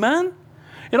you. Amen?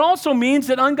 It also means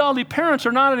that ungodly parents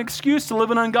are not an excuse to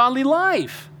live an ungodly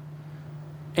life.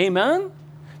 Amen?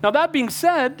 Now, that being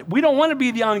said, we don't want to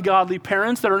be the ungodly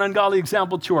parents that are an ungodly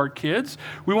example to our kids.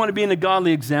 We want to be a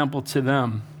godly example to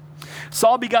them.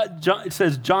 Saul begot, it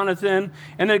says, Jonathan,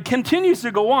 and it continues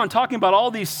to go on, talking about all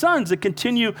these sons that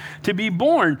continue to be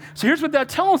born. So here's what that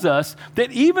tells us,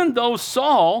 that even though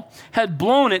Saul had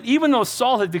blown it, even though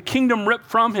Saul had the kingdom ripped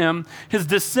from him, his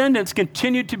descendants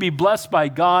continued to be blessed by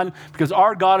God, because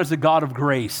our God is a God of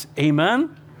grace.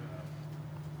 Amen?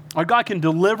 Our God can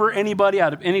deliver anybody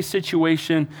out of any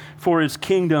situation for his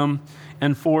kingdom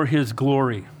and for his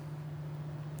glory.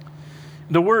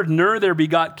 The word Ner there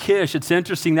begot Kish. It's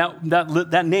interesting.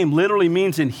 That name literally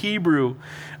means in Hebrew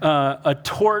a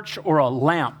torch or a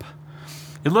lamp.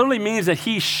 It literally means that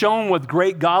he shone with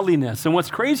great godliness. And what's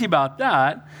crazy about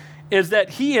that is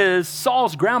that he is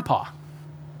Saul's grandpa.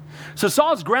 So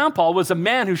Saul's grandpa was a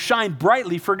man who shined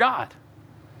brightly for God.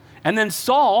 And then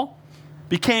Saul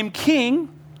became king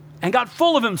and got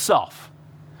full of himself.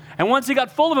 And once he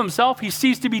got full of himself, he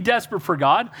ceased to be desperate for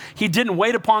God. He didn't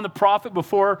wait upon the prophet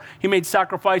before he made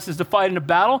sacrifices to fight in a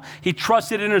battle. He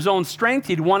trusted in his own strength.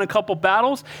 He'd won a couple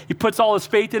battles. He puts all his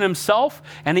faith in himself,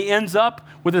 and he ends up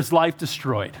with his life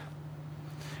destroyed.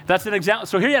 That's an example.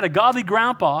 So here you had a godly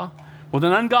grandpa with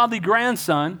an ungodly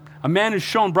grandson, a man who's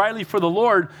shone brightly for the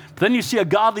Lord, but then you see a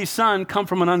godly son come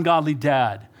from an ungodly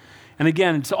dad. And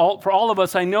again, for all of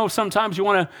us, I know sometimes you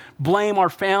want to blame our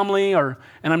family, and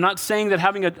I'm not saying that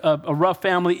having a rough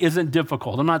family isn't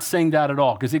difficult. I'm not saying that at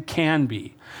all, because it can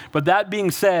be. But that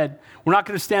being said, we're not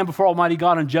going to stand before Almighty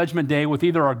God on Judgment Day with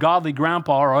either our godly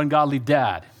grandpa or our ungodly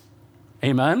dad.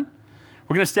 Amen?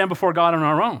 We're going to stand before God on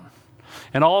our own.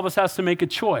 And all of us has to make a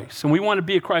choice. And we want to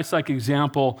be a Christ-like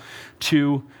example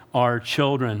to our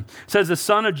children. It says the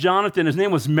son of Jonathan, his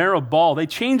name was Merib-Baal. They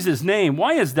changed his name.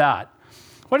 Why is that?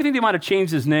 Why do you think they might have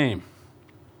changed his name?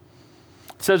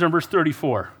 It says in verse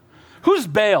 34. Who's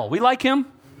Baal? We like him?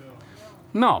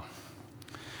 No.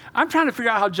 I'm trying to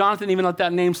figure out how Jonathan even let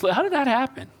that name slip. How did that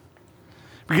happen?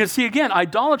 Because see, again,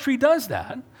 idolatry does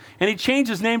that. And he changed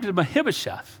his name to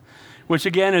Mephibosheth, which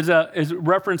again is a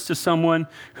reference to someone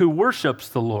who worships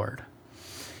the Lord.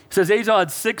 It says Azal had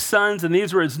 6 sons, and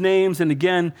these were his names. And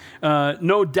again,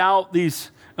 no doubt these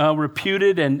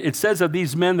reputed, and it says of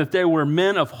these men that they were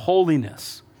men of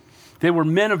holiness. They were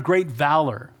men of great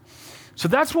valor. So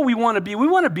that's what we want to be. We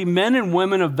want to be men and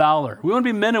women of valor. We want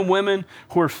to be men and women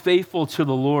who are faithful to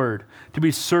the Lord, to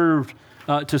be served,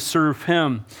 to serve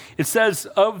him. It says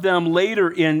of them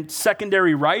later in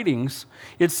secondary writings,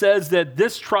 it says that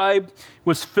this tribe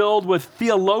was filled with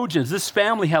theologians. This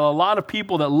family had a lot of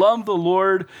people that loved the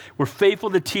Lord, were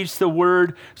faithful to teach the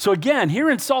word. So again,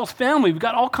 here in Saul's family, we've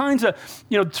got all kinds of,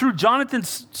 through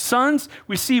Jonathan's sons,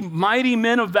 we see mighty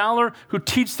men of valor who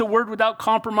teach the word without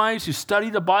compromise, who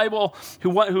study the Bible,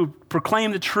 who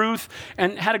proclaim the truth,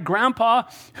 and had a grandpa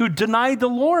who denied the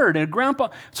Lord. And a grandpa.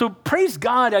 So praise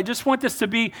God. I just want this to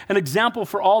be an example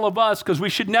for all of us, because we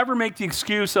should never make the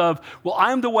excuse of, well,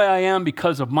 I'm the way I am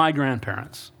because of my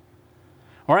grandparents.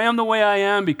 Or I am the way I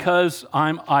am because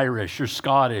I'm Irish or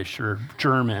Scottish or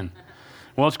German.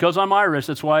 Well, it's because I'm Irish.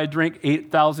 That's why I drink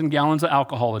 8,000 gallons of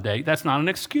alcohol a day. That's not an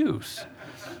excuse.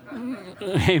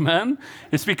 Amen?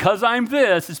 It's because I'm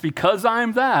this. It's because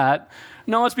I'm that.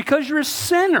 No, it's because you're a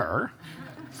sinner,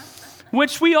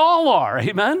 which we all are.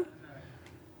 Amen?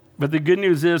 But the good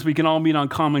news is we can all meet on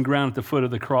common ground at the foot of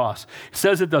the cross. It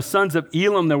says that the sons of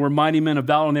Elam, there were mighty men of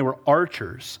valor, and they were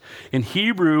archers. In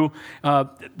Hebrew,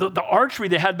 the archery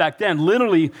they had back then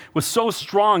literally was so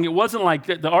strong. It wasn't like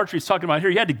the archery he's talking about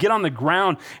here. You had to get on the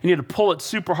ground, and you had to pull it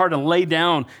super hard and lay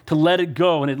down to let it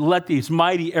go, and it let these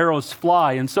mighty arrows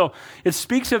fly. And so it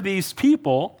speaks of these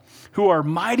people who are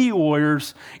mighty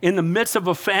warriors in the midst of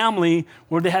a family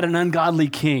where they had an ungodly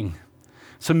king.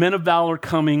 So men of valor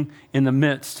coming in the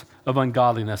midst of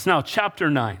ungodliness. Now, chapter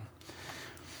 9.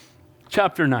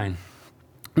 Chapter 9.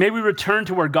 May we return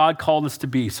to where God called us to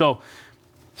be. So, it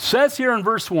says here in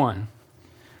verse 1,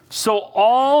 so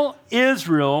all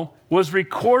Israel was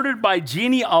recorded by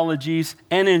genealogies,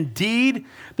 and indeed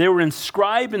they were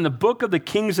inscribed in the book of the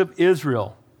kings of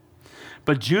Israel.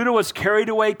 But Judah was carried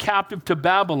away captive to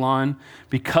Babylon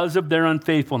because of their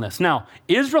unfaithfulness. Now,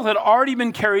 Israel had already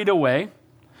been carried away.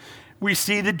 We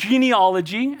see the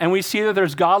genealogy, and we see that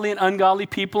there's godly and ungodly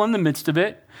people in the midst of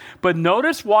it. But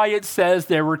notice why it says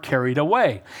they were carried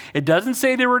away. It doesn't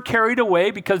say they were carried away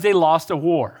because they lost a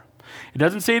war. It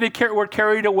doesn't say they were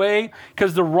carried away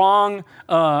because the wrong,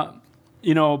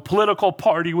 political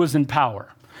party was in power.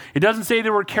 It doesn't say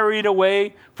they were carried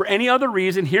away for any other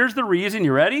reason. Here's the reason.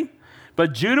 You ready?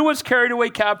 But Judah was carried away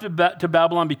captive to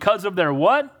Babylon because of their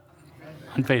what?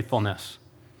 Unfaithfulness.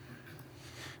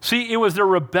 See, it was their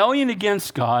rebellion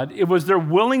against God. It was their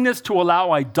willingness to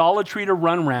allow idolatry to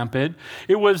run rampant.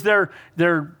 It was their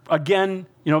again,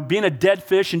 being a dead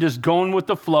fish and just going with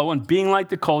the flow and being like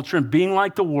the culture and being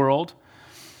like the world.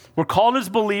 We're called as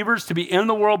believers to be in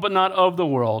the world but not of the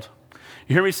world.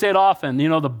 You hear me say it often.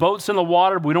 The boat's in the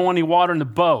water, but we don't want any water in the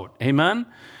boat. Amen?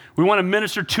 We want to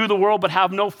minister to the world but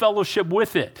have no fellowship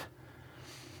with it.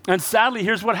 And sadly,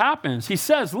 here's what happens. He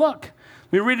says, look,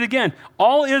 we read it again.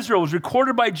 All Israel was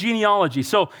recorded by genealogy.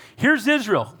 So here's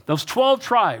Israel, those 12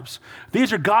 tribes.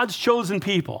 These are God's chosen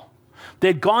people. They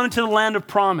had gone into the land of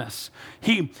promise.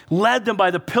 He led them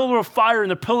by the pillar of fire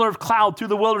and the pillar of cloud through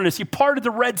the wilderness. He parted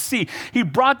the Red Sea. He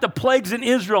brought the plagues in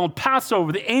Israel and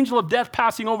Passover. The angel of death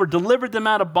passing over delivered them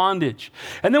out of bondage.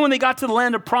 And then when they got to the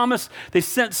land of promise, they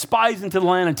sent spies into the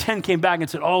land, and 10 came back and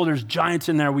said, oh, there's giants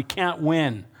in there. We can't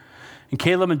win. And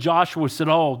Caleb and Joshua said,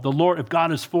 oh, the Lord, if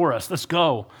God is for us, let's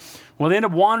go. Well, they end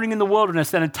up wandering in the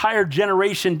wilderness. That entire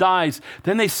generation dies.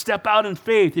 Then they step out in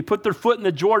faith. They put their foot in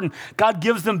the Jordan. God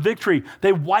gives them victory.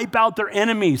 They wipe out their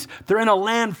enemies. They're in a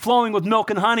land flowing with milk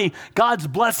and honey. God's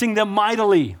blessing them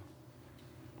mightily.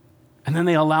 And then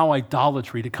they allow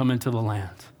idolatry to come into the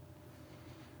land.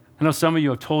 I know some of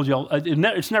you have told you,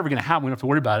 it's never going to happen. We don't have to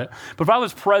worry about it. But if I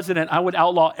was president, I would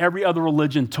outlaw every other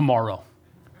religion tomorrow.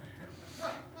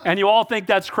 And you all think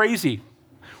that's crazy.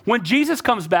 When Jesus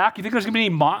comes back, you think there's going to be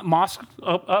any mosques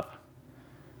up?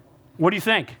 What do you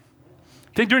think?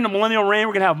 Think during the millennial reign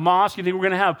we're going to have mosques? You think we're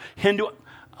going to have Hindu?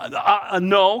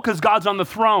 No, because God's on the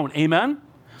throne. Amen?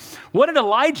 What did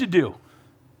Elijah do?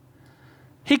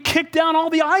 He kicked down all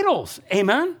the idols.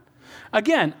 Amen?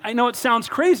 Again, I know it sounds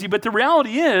crazy, but the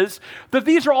reality is that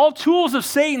these are all tools of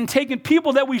Satan taking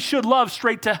people that we should love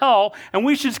straight to hell, and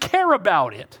we should care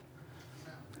about it.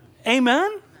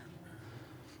 Amen?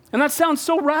 And that sounds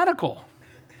so radical.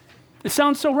 It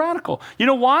sounds so radical. You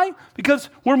know why? Because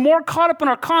we're more caught up in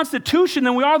our Constitution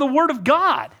than we are the Word of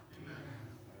God.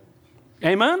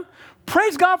 Amen?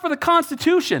 Praise God for the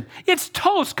Constitution. It's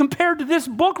toast compared to this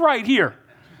book right here.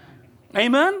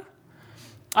 Amen?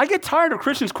 I get tired of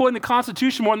Christians quoting the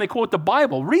Constitution more than they quote the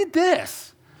Bible. Read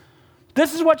this.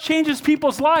 This is what changes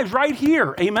people's lives right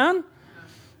here. Amen?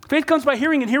 Faith comes by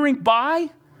hearing, and hearing by.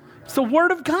 It's the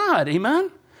Word of God.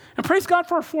 Amen? And praise God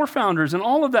for our forefounders and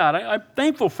all of that. I'm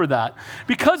thankful for that.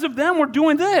 Because of them, we're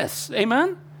doing this.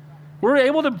 Amen? We're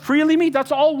able to freely meet.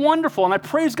 That's all wonderful, and I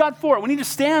praise God for it. We need to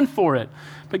stand for it.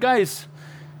 But guys,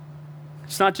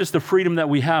 it's not just the freedom that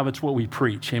we have, it's what we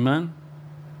preach. Amen?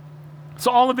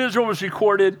 So all of Israel was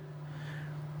recorded.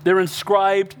 They're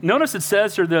inscribed. Notice it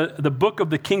says here the book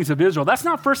of the kings of Israel. That's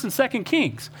not 1st and 2nd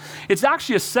Kings. It's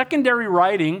actually a secondary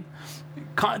writing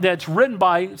that's written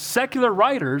by secular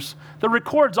writers that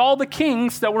records all the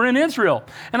kings that were in Israel.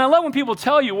 And I love when people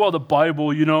tell you, well, the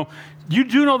Bible, you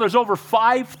do know there's over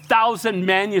 5,000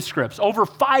 manuscripts,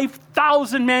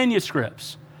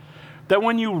 that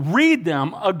when you read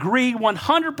them, agree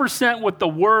 100% with the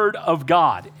Word of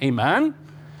God. Amen?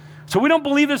 So we don't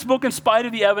believe this book in spite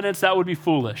of the evidence. That would be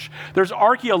foolish. There's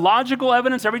archaeological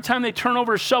evidence. Every time they turn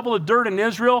over a shovel of dirt in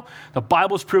Israel, the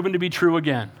Bible's proven to be true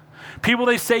again. People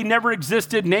they say never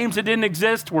existed, names that didn't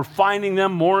exist, we're finding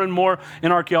them more and more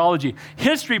in archaeology.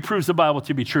 History proves the Bible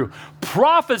to be true.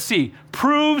 Prophecy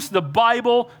proves the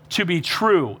Bible to be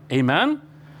true. Amen?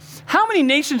 How many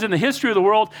nations in the history of the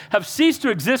world have ceased to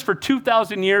exist for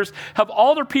 2,000 years, have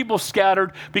all their people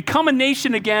scattered, become a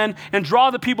nation again, and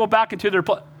draw the people back into their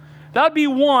place? That would be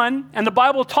one, and the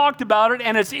Bible talked about it,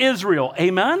 and it's Israel.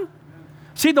 Amen?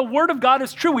 See, the Word of God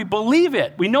is true. We believe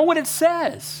it. We know what it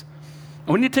says.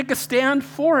 And we need to take a stand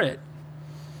for it.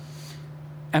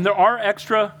 And there are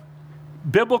extra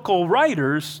biblical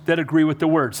writers that agree with the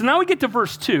Word. So now we get to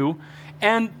verse 2,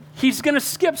 and he's going to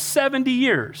skip 70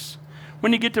 years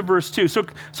when you get to verse 2. So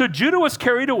Judah was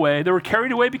carried away. They were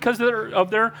carried away because of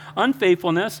their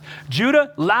unfaithfulness.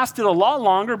 Judah lasted a lot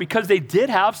longer because they did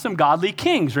have some godly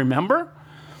kings, remember?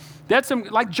 They had some,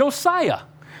 like Josiah.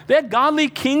 They had godly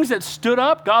kings that stood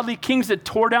up, godly kings that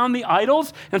tore down the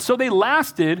idols, and so they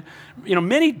lasted,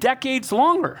 many decades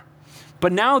longer.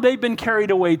 But now they've been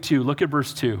carried away too. Look at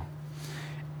verse 2.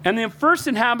 And the first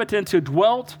inhabitants who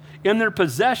dwelt in their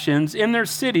possessions, in their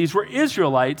cities, were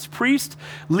Israelites, priests,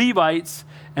 Levites,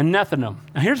 and Nethinim.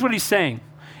 Now here's what he's saying.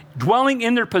 Dwelling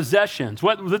in their possessions.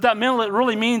 What that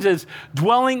really means is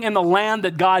dwelling in the land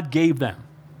that God gave them.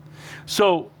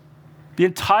 So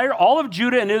all of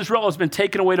Judah and Israel has been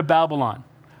taken away to Babylon,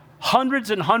 hundreds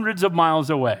and hundreds of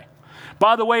miles away.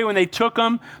 By the way, when they took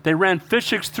them, they ran fish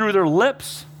hooks through their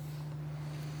lips,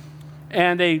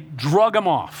 and they drug them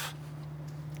off,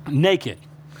 naked,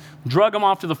 drug them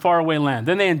off to the faraway land.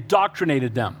 Then they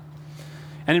indoctrinated them.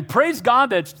 And praise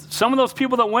God that some of those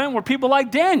people that went were people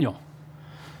like Daniel.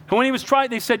 And when he was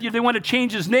tried, they said they wanted to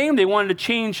change his name, they wanted to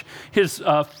change his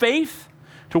faith,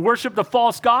 to worship the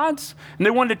false gods, and they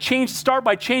wanted to start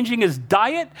by changing his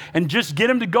diet and just get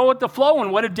him to go with the flow. And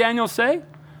what did Daniel say?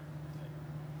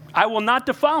 I will not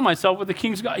defile myself with the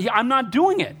king's God. I'm not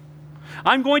doing it.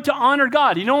 I'm going to honor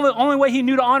God. The only way he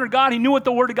knew to honor God, he knew what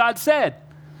the Word of God said.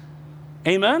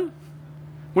 Amen?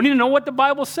 We need to know what the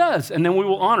Bible says, and then we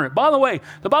will honor it. By the way,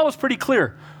 the Bible is pretty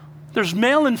clear. There's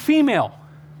male and female.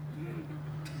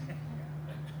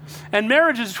 And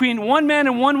marriage is between one man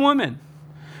and one woman.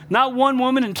 Not one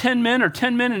woman and 10 men, or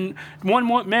 10 men and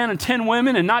one man and 10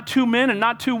 women, and not 2 men and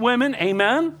not 2 women.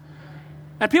 Amen?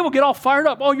 And people get all fired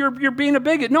up. Oh, you're being a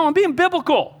bigot. No, I'm being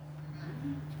biblical.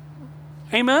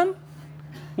 Amen?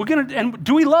 And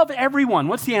do we love everyone?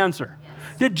 What's the answer?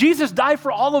 Yes. Did Jesus die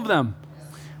for all of them?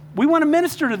 We want to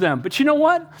minister to them. But you know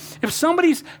what? If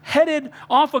somebody's headed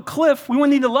off a cliff, we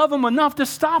need to love them enough to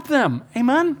stop them.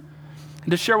 Amen?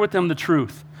 And to share with them the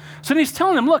truth. So then he's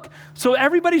telling them, look, so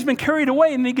everybody's been carried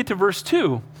away, and then you get to verse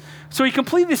 2. So he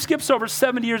completely skips over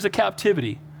 70 years of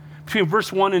captivity between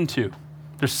verse 1 and 2.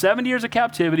 There's 70 years of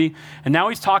captivity, and now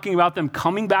he's talking about them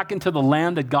coming back into the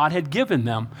land that God had given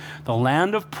them, the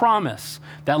land of promise,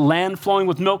 that land flowing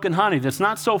with milk and honey that's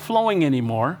not so flowing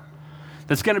anymore,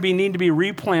 that's going to need to be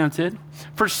replanted.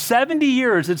 For 70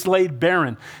 years, it's laid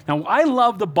barren. Now, I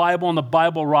love the Bible and the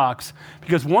Bible rocks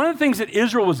because one of the things that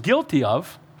Israel was guilty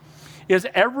of is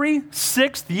every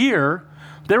 6th year,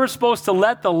 they were supposed to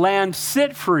let the land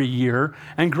sit for a year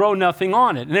and grow nothing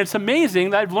on it. And it's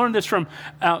amazing that I've learned this from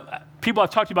people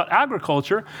I've talked to about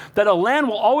agriculture, that a land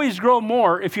will always grow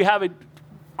more if you have it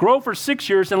grow for 6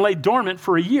 years and lay dormant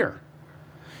for a year.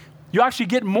 You actually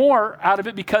get more out of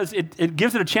it because it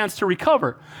gives it a chance to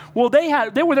recover. Well, they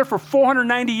were there for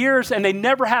 490 years and they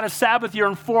never had a Sabbath year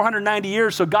in 490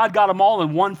 years, so God got them all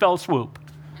in one fell swoop.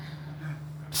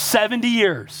 70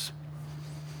 years.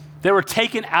 They were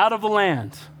taken out of the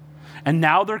land, and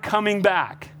now they're coming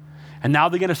back. And now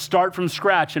they're going to start from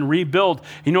scratch and rebuild.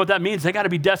 You know what that means? They got to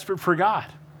be desperate for God.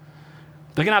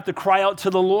 They're going to have to cry out to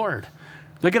the Lord.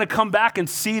 They're going to come back and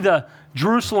see the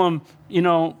Jerusalem,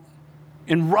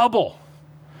 in rubble.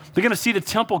 They're going to see the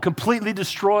temple completely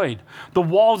destroyed. The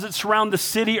walls that surround the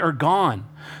city are gone.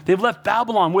 They've left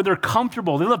Babylon where they're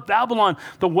comfortable. They left Babylon,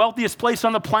 the wealthiest place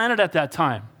on the planet at that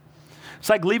time. It's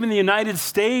like leaving the United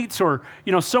States or,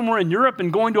 somewhere in Europe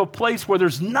and going to a place where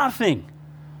there's nothing.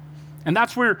 And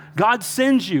that's where God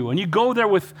sends you. And you go there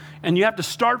and you have to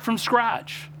start from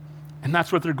scratch. And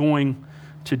that's what they're going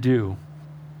to do.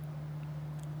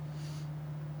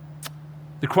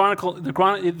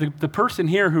 The person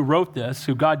here who wrote this,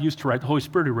 who God used to write, the Holy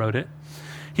Spirit who wrote it,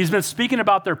 he's been speaking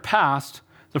about their past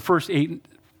the first 8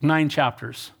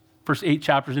 chapters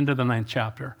into the 9th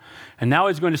chapter. And now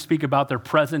he's going to speak about their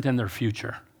present and their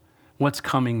future, what's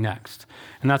coming next.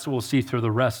 And that's what we'll see through the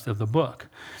rest of the book.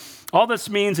 All this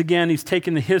means, again, he's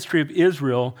taken the history of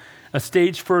Israel a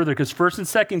stage further, because 1st and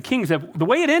 2nd Kings, the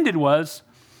way it ended was,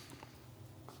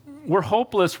 we're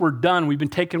hopeless, we're done, we've been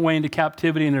taken away into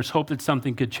captivity, and there's hope that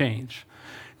something could change.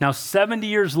 Now, 70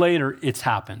 years later, it's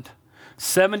happened.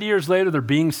 70 years later, they're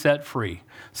being set free.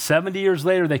 70 years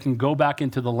later, they can go back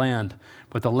into the land.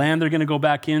 But the land they're going to go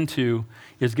back into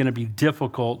is going to be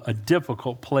a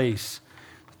difficult place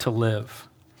to live.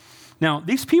 Now,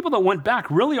 these people that went back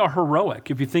really are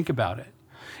heroic, if you think about it.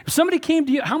 If somebody came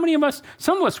to you,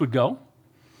 some of us would go.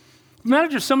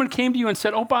 Imagine if someone came to you and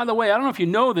said, oh, by the way, I don't know if you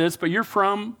know this, but you're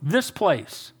from this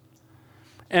place.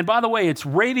 And by the way, it's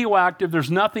radioactive. There's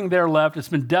nothing there left. It's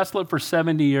been desolate for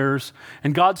 70 years.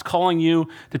 And God's calling you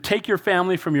to take your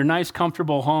family from your nice,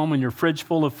 comfortable home and your fridge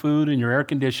full of food and your air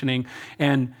conditioning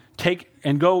and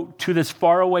go to this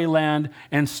faraway land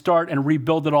and start and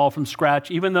rebuild it all from scratch.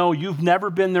 Even though you've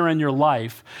never been there in your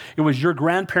life, it was your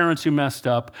grandparents who messed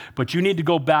up, but you need to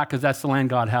go back because that's the land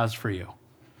God has for you.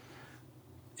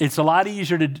 It's a lot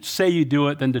easier to say you do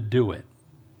it than to do it.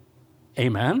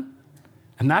 Amen?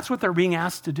 And that's what they're being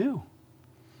asked to do.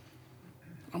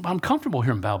 I'm comfortable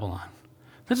here in Babylon.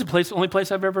 This is the only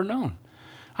place I've ever known.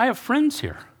 I have friends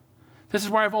here. This is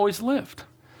where I've always lived.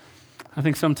 I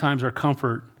think sometimes our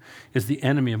comfort is the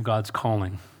enemy of God's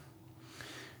calling.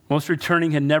 Most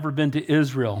returning had never been to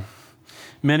Israel.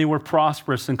 Many were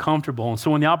prosperous and comfortable. And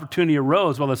so when the opportunity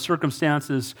arose, the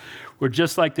circumstances were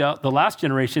just like the last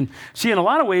generation. See, in a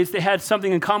lot of ways, they had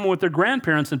something in common with their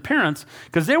grandparents and parents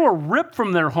because they were ripped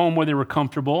from their home where they were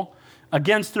comfortable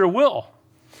against their will.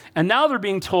 And now they're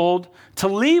being told to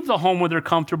leave the home where they're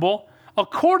comfortable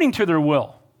according to their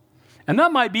will. And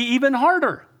that might be even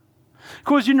harder.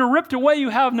 Because when you're ripped away, you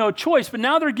have no choice. But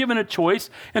now they're given a choice.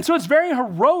 And so it's very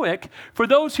heroic for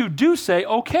those who do say,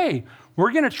 okay,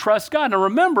 we're going to trust God. Now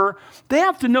remember, they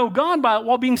have to know God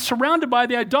while being surrounded by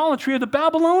the idolatry of the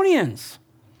Babylonians.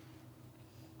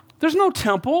 There's no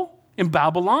temple in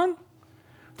Babylon.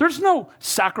 There's no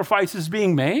sacrifices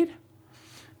being made.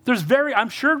 I'm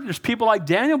sure there's people like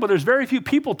Daniel, but there's very few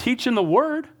people teaching the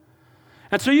word.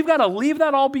 And so you've got to leave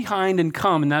that all behind and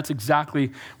come, and that's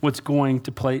exactly what's going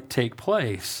to take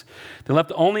place. They left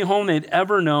the only home they'd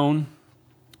ever known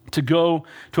to go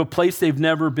to a place they've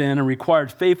never been and required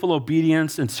faithful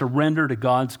obedience and surrender to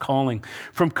God's calling.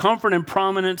 From comfort and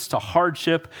prominence to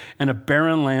hardship and a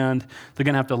barren land, they're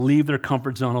going to have to leave their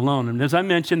comfort zone alone. And as I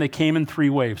mentioned, they came in 3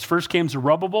 waves. First came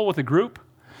Zerubbabel with a group,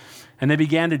 and they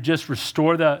began to just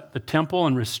restore the temple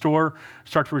and start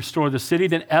to restore the city.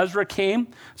 Then Ezra came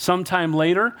sometime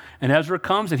later, and Ezra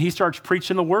comes and he starts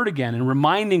preaching the word again and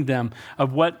reminding them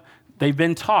of what they've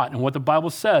been taught and what the Bible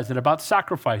says and about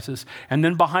sacrifices. And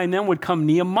then behind them would come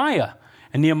Nehemiah.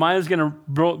 And Nehemiah is going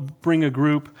to bring a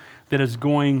group that is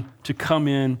going to come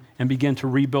in and begin to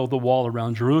rebuild the wall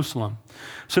around Jerusalem.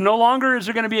 So no longer is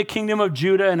there going to be a kingdom of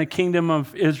Judah and a kingdom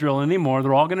of Israel anymore.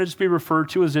 They're all going to just be referred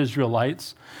to as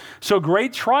Israelites. So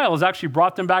great trial has actually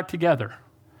brought them back together.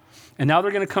 And now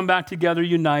they're going to come back together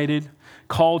united,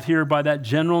 called here by that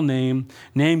general name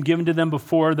given to them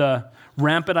before the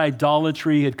rampant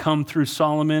idolatry had come through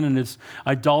Solomon and his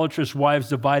idolatrous wives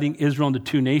dividing Israel into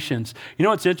two nations. You know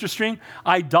what's interesting?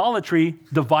 Idolatry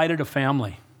divided a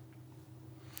family.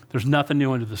 There's nothing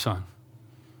new under the sun.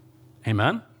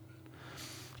 Amen?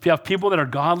 If you have people that are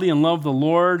godly and love the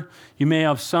Lord, you may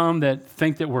have some that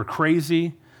think that we're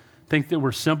crazy, think that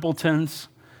we're simpletons,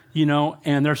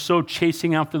 and they're so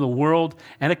chasing after the world,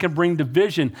 and it can bring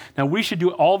division. Now, we should do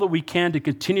all that we can to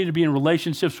continue to be in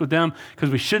relationships with them,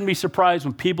 because we shouldn't be surprised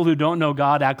when people who don't know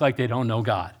God act like they don't know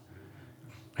God.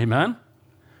 Amen?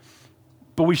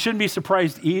 But we shouldn't be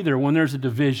surprised either when there's a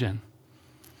division.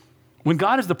 When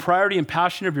God is the priority and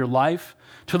passion of your life,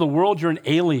 to the world, you're an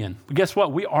alien. But guess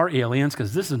what? We are aliens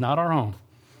because this is not our home.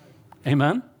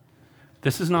 Amen?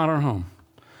 This is not our home.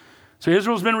 So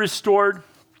Israel's been restored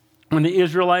when the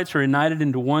Israelites are united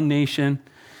into one nation,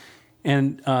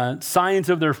 and signs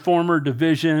of their former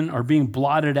division are being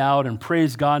blotted out, and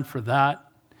praise God for that.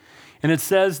 And it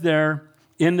says there,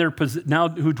 now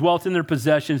who dwelt in their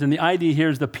possessions, and the idea here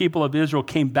is the people of Israel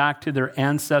came back to their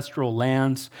ancestral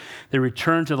lands. They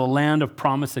returned to the land of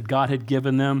promise that God had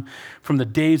given them. From the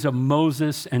days of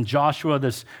Moses and Joshua,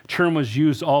 this term was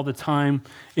used all the time.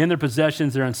 In their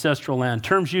possessions, their ancestral land.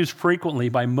 Terms used frequently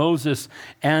by Moses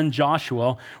and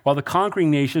Joshua, while the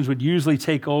conquering nations would usually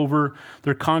take over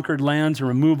their conquered lands and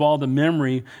remove all the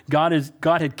memory. God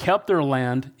had kept their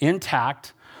land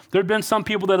intact. There had been some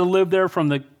people that had lived there from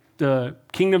the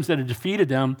kingdoms that had defeated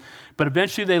them, but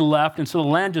eventually they left, and so the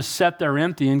land just sat there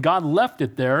empty, and God left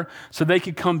it there so they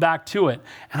could come back to it.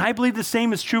 And I believe the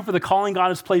same is true for the calling God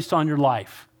has placed on your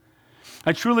life.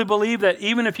 I truly believe that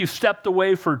even if you stepped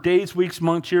away for days, weeks,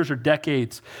 months, years, or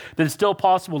decades, that it's still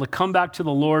possible to come back to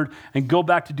the Lord and go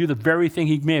back to do the very thing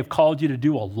he may have called you to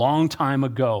do a long time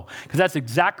ago, because that's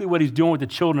exactly what he's doing with the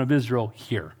children of Israel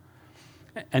here.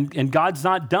 And God's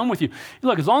not done with you.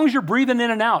 Look, as long as you're breathing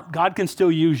in and out, God can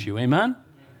still use you. Amen?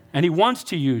 And he wants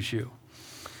to use you.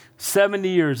 70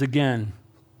 years again,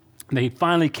 they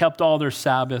finally kept all their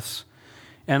Sabbaths.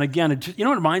 And again, you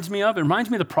know what it reminds me of? It reminds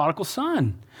me of the prodigal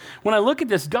son. When I look at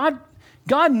this, God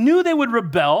knew they would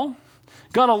rebel.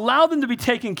 God allowed them to be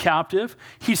taken captive.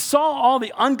 He saw all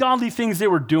the ungodly things they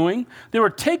were doing. They were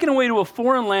taken away to a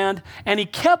foreign land, and he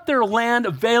kept their land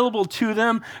available to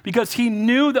them because he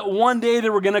knew that one day they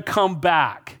were going to come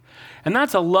back. And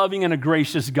that's a loving and a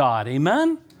gracious God.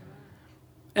 Amen?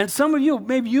 And some of you,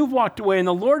 maybe you've walked away, and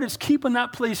the Lord is keeping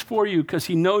that place for you because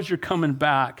he knows you're coming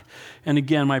back. And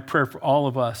again, my prayer for all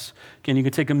of us, again, you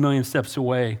can take 1,000,000 steps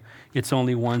away. It's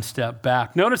only one step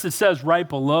back. Notice it says right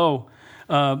below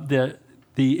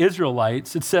the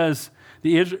Israelites, it says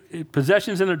the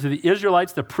possessions to the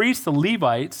Israelites, the priests, the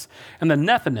Levites, and the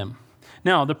Nethinim.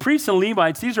 Now, the priests and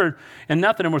Levites, and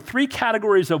Nethinim were three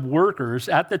categories of workers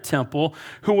at the temple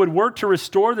who would work to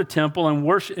restore the temple and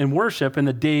worship in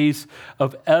the days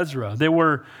of Ezra. They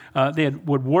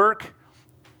would work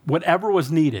whatever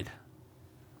was needed.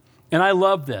 And I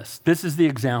love this. This is the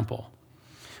example.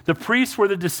 The priests were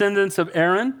the descendants of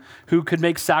Aaron, who could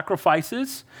make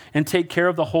sacrifices and take care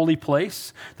of the holy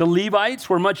place. The Levites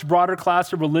were a much broader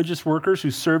class of religious workers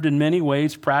who served in many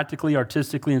ways, practically,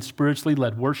 artistically, and spiritually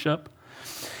led worship.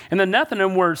 And the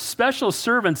Nethinim were special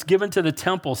servants given to the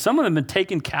temple. Some of them had been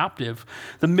taken captive.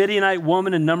 The Midianite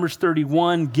woman in Numbers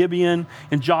 31, Gibeon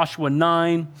in Joshua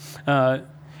 9. And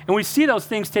we see those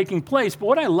things taking place. But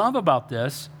what I love about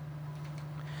this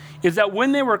is that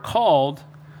when they were called,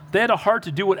 they had a heart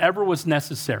to do whatever was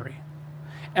necessary.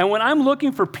 And when I'm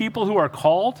looking for people who are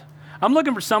called, I'm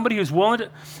looking for somebody who's willing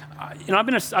to,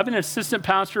 I've been assistant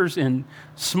pastors in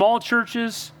small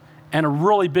churches and a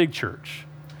really big church.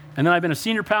 And then I've been a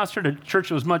senior pastor at a church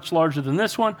that was much larger than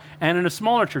this one, and in a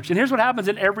smaller church. And here's what happens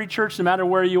in every church, no matter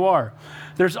where you are.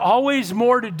 There's always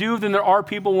more to do than there are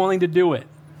people willing to do it.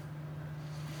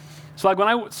 So like when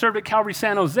I served at Calvary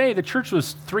San Jose, the church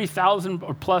was 3,000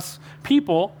 or plus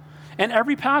people, and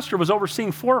every pastor was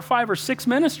overseeing 4 or 5 or 6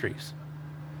 ministries.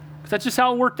 That's just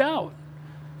how it worked out.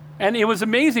 And it was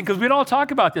amazing because we'd all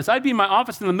talk about this. I'd be in my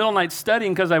office in the middle of the night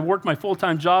studying because I worked my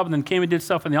full-time job and then came and did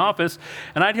stuff in the office.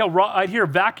 And I'd hear a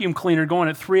vacuum cleaner going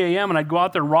at 3 a.m. and I'd go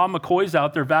out there, Rob McCoy's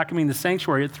out there vacuuming the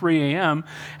sanctuary at 3 a.m.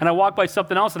 And I walk by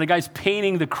something else and the guy's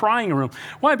painting the crying room.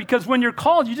 Why? Because when you're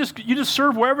called, you just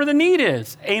serve wherever the need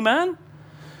is. Amen?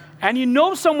 And you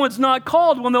know someone's not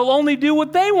called when they'll only do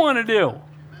what they want to do.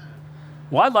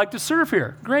 Well, I'd like to serve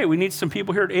here. Great, we need some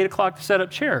people here at 8 o'clock to set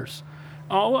up chairs.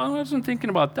 Oh, well, I wasn't thinking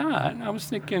about that. I was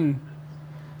thinking,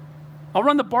 I'll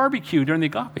run the barbecue during the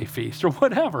agape feast or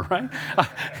whatever, right?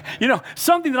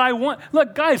 Something that I want.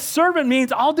 Look, guys, servant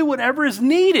means I'll do whatever is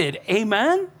needed.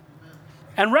 Amen?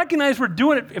 And recognize we're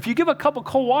doing it. If you give a cup of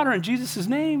cold water in Jesus'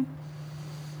 name,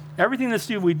 Everything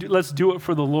let's do it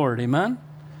for the Lord. Amen?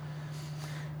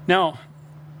 Now,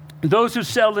 those who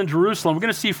settled in Jerusalem, we're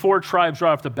going to see 4 tribes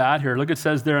right off the bat here. Look, it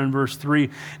says there in verse 3.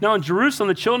 Now in Jerusalem,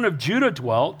 the children of Judah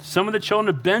dwelt, some of the children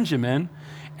of Benjamin,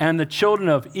 and the children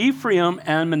of Ephraim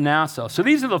and Manasseh. So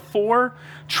these are the 4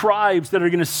 tribes that are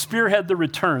going to spearhead the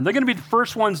return. They're going to be the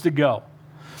first ones to go.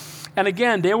 And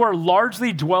again, they were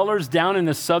largely dwellers down in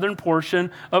the southern portion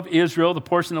of Israel, the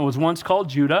portion that was once called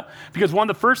Judah, because one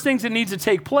of the first things that needs to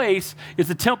take place is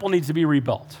the temple needs to be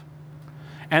rebuilt.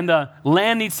 And the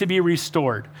land needs to be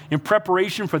restored in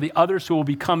preparation for the others who will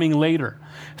be coming later.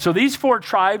 So these 4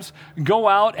 tribes go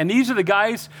out, and these are the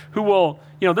guys who will,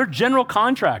 they're general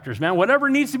contractors, man. Whatever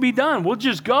needs to be done, we'll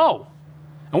just go.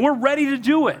 And we're ready to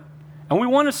do it. And we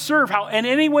want to serve in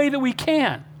any way that we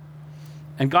can.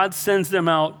 And God sends them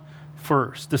out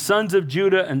first. The sons of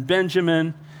Judah and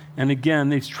Benjamin, and again,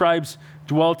 these tribes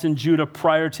dwelt in Judah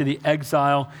prior to the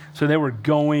exile, so they were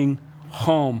going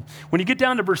home. When you get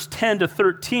down to verse 10 to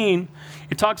 13,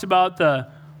 it talks about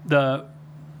the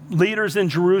leaders in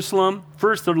Jerusalem.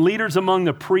 First, the leaders among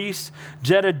the priests,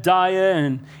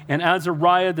 Jedediah and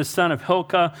Azariah, the son of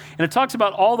Hilkiah. And it talks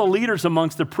about all the leaders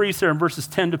amongst the priests there in verses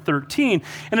 10 to 13.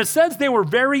 And it says they were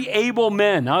very able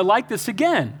men. Now, I like this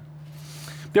again.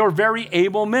 They were very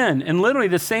able men. And literally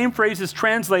the same phrase is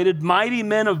translated mighty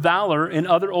men of valor in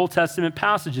other Old Testament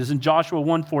passages in Joshua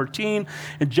 1:14,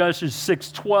 in Judges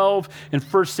 6:12, in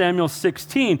 1 Samuel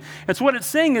 16. And so what it's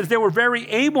saying is they were very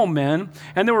able men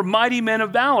and they were mighty men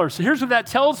of valor. So here's what that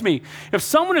tells me. If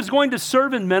someone is going to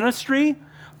serve in ministry,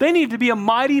 they need to be a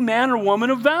mighty man or woman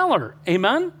of valor.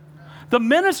 Amen? The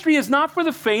ministry is not for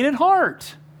the faint at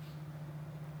heart.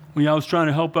 I was trying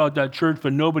to help out that church,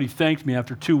 but nobody thanked me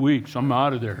after 2 weeks. I'm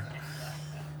out of there.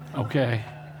 Okay.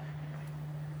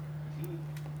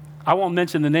 I won't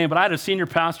mention the name, but I had a senior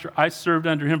pastor. I served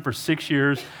under him for 6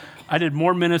 years. I did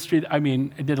more ministry. I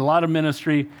did a lot of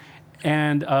ministry.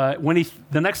 And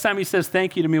the next time he says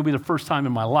thank you to me will be the first time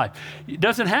in my life. It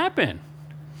doesn't happen.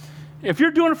 If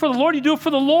you're doing it for the Lord, you do it for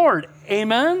the Lord.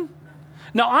 Amen?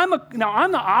 Now,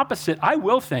 I'm the opposite. I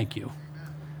will thank you.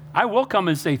 I will come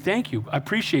and say thank you. I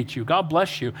appreciate you. God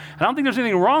bless you. I don't think there's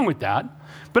anything wrong with that.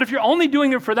 But if you're only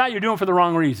doing it for that, you're doing it for the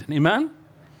wrong reason. Amen?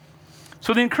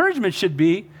 So the encouragement should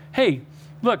be, hey,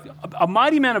 look, a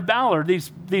mighty man of valor,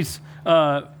 these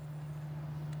have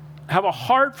a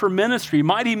heart for ministry,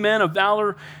 mighty men of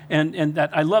valor, and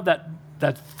that I love that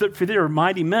for their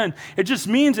mighty men. It just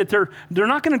means that they're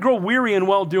not going to grow weary in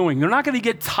well-doing. They're not going to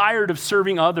get tired of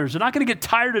serving others. They're not going to get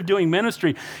tired of doing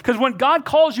ministry. Because when God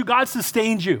calls you, God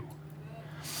sustains you.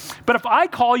 But if I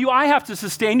call you, I have to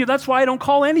sustain you. That's why I don't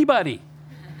call anybody.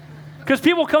 Because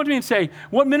people come to me and say,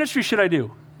 what ministry should I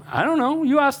do? I don't know.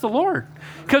 You ask the Lord.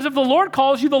 Because if the Lord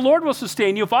calls you, the Lord will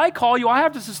sustain you. If I call you, I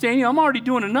have to sustain you. I'm already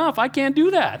doing enough. I can't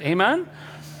do that. Amen?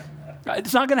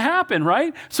 It's not going to happen,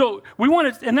 right? So we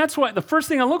want to, and that's why the first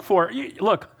thing I look for,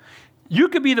 look, you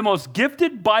could be the most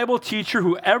gifted Bible teacher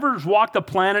who ever walked the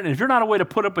planet, and if you're not a way to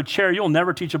put up a chair, you'll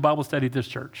never teach a Bible study at this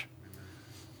church.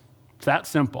 It's that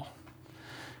simple.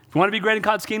 If you want to be great in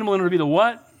God's kingdom, we're going to be the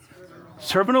what?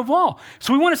 Servant of all.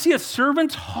 So we want to see a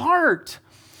servant's heart.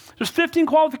 There's 15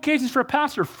 qualifications for a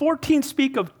pastor. 14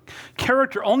 speak of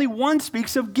character. Only 1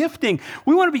 speaks of gifting.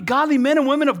 We want to be godly men and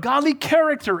women of godly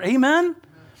character. Amen?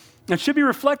 It should be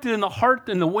reflected in the heart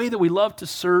and the way that we love to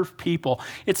serve people.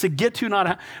 It's a get to, not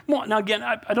a... Well, now again,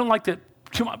 I don't like that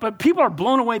too much, but people are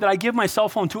blown away that I give my cell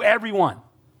phone to everyone.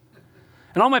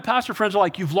 And all my pastor friends are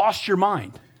like, you've lost your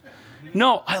mind.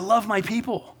 No, I love my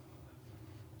people.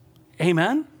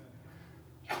 Amen?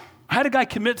 I had a guy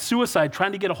commit suicide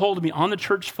trying to get a hold of me on the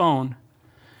church phone,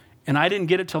 and I didn't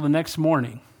get it till the next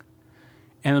morning.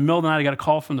 And in the middle of the night, I got a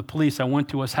call from the police. I went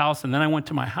to his house, and then I went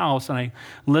to my house, and I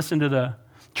listened to the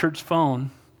church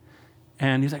phone,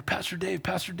 and he's like, Pastor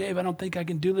Dave, I don't think I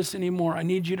can do this anymore. I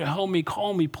need you to help me.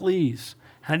 Call me, please.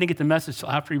 And I didn't get the message till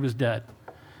after he was dead.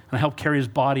 And I helped carry his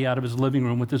body out of his living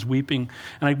room with his weeping.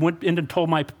 And I went in and told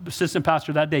my assistant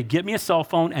pastor that day, get me a cell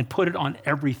phone and put it on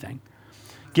everything.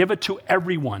 Give it to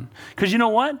everyone. Because you know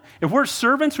what? If we're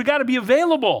servants, we got to be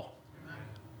available.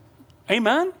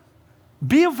 Amen?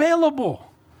 Be available.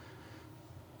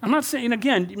 I'm not saying,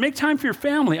 again, make time for your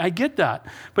family. I get that.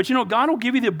 But God will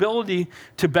give you the ability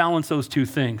to balance those two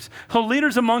things. So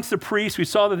leaders amongst the priests, we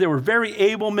saw that they were very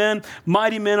able men,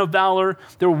 mighty men of valor.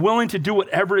 They were willing to do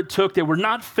whatever it took. They were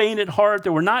not faint at heart. They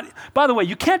were not, by the way,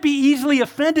 you can't be easily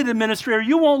offended in ministry or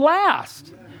you won't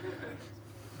last.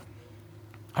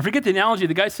 I forget the analogy.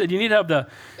 The guy said you need to have the,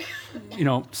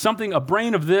 a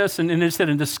brain of this, and it said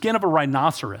in the skin of a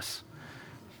rhinoceros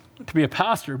to be a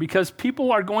pastor, because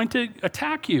people are going to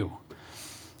attack you.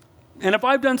 And if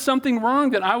I've done something wrong,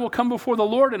 then I will come before the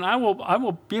Lord and I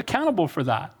will be accountable for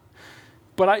that.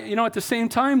 But at the same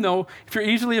time, though, if you're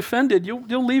easily offended,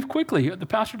 you'll leave quickly. The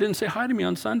pastor didn't say hi to me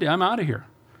on Sunday. I'm out of here.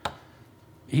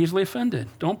 Easily offended.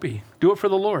 Don't be. Do it for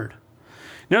the Lord.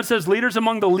 Now it says leaders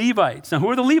among the Levites. Now, who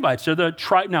are the Levites? They're the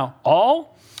tribe. Now,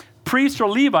 all priests are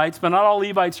Levites, but not all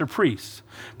Levites are priests.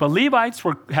 But Levites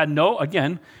had no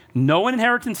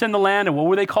inheritance in the land. And what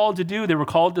were they called to do? They were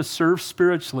called to serve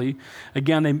spiritually.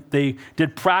 Again, they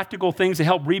did practical things. They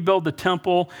helped rebuild the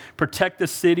temple, protect the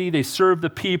city. They served the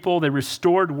people. They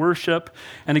restored worship.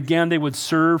 And again, they would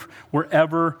serve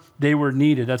wherever they were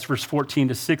needed. That's verse 14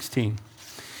 to 16.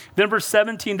 Then verse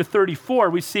 17 to 34,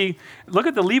 we see, look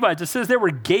at the Levites. It says they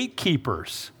were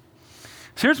gatekeepers.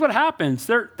 So here's what happens.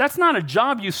 That's not a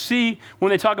job you see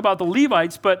when they talk about the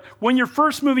Levites, but when you're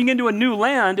first moving into a new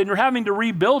land and you're having to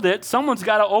rebuild it, someone's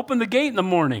got to open the gate in the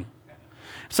morning.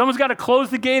 Someone's got to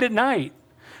close the gate at night.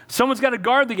 Someone's got to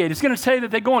guard the gate. It's going to say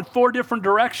that they go in 4 different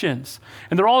directions,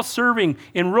 and they're all serving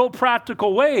in real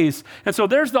practical ways. And so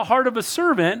there's the heart of a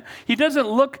servant. He doesn't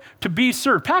look to be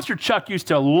served. Pastor Chuck used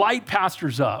to light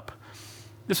pastors up.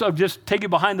 This will just take you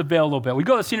behind the veil a little bit. We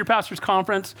go to the Senior Pastors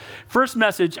Conference. First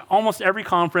message, almost every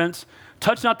conference,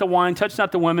 touch not the wine, touch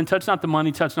not the women, touch not the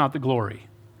money, touch not the glory.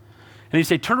 And you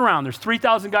say, turn around. There's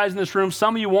 3,000 guys in this room.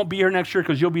 Some of you won't be here next year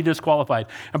because you'll be disqualified.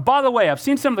 And by the way, I've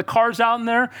seen some of the cars out in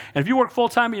there. And if you work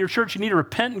full-time at your church, you need to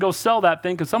repent and go sell that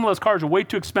thing because some of those cars are way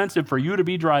too expensive for you to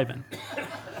be driving.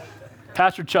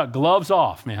 Pastor Chuck, gloves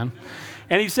off, man.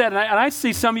 And he said, and I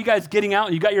see some of you guys getting out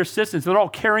and you got your assistants. They're all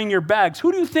carrying your bags.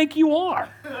 Who do you think you are?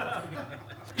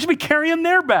 You should be carrying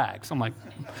their bags. I'm like,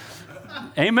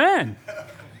 amen.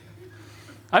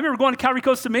 I remember going to Calvary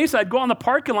Costa Mesa. I'd go on the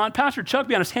parking lot, and Pastor Chuck would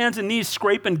be on his hands and knees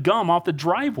scraping gum off the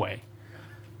driveway.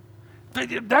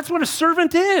 That's what a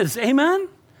servant is, amen?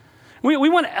 We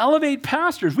want to elevate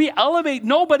pastors. We elevate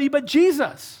nobody but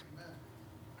Jesus,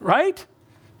 right?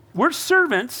 We're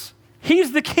servants.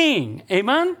 He's the king,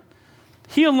 amen?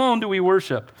 He alone do we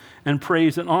worship and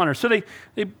praise and honor. So they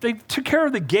took care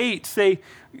of the gates.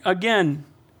 Again,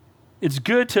 it's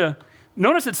good to...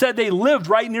 Notice it said they lived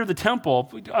right near the temple.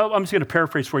 I'm just going to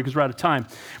paraphrase for you because we're out of time.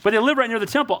 But they lived right near the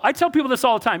temple. I tell people this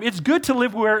all the time. It's good to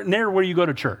live near where you go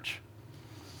to church.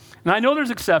 And I know there's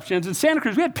exceptions. In Santa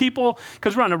Cruz, we had people,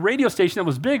 because we're on a radio station that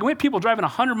was big, and we had people driving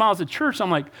 100 miles to church.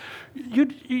 I'm like,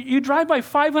 you drive by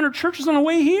 500 churches on the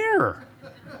way here.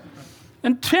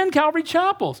 And 10 Calvary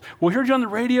chapels. We'll hear you on the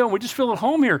radio, and we just feel at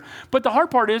home here. But the hard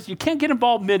part is you can't get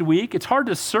involved midweek. It's hard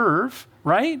to serve,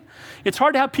 right? It's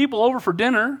hard to have people over for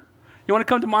dinner. You want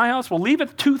to come to my house? Well, leave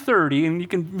at 2:30 and you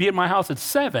can be at my house at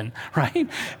 7, right?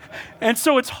 And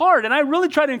so it's hard. And I really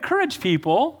try to encourage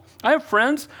people. I have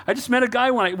friends. I just met a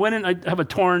guy when I went in. I have a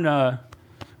torn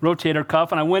rotator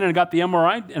cuff, and I went in and got the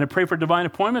MRI, and I prayed for a divine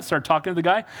appointment, started talking to the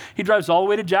guy. He drives all the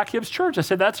way to Jack Hibbs Church. I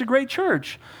said, that's a great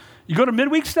church. You go to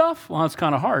midweek stuff? Well, it's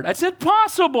kind of hard. I said,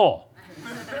 possible.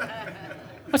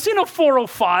 I see no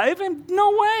 405, and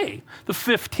no way. The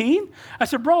 15. I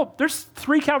said, bro, there's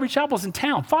 3 Calvary chapels in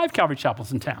town, 5 Calvary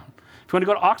chapels in town. If you want to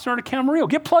go to Oxnard or Camarillo,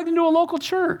 get plugged into a local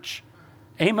church.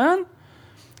 Amen?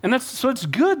 And so it's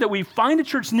good that we find a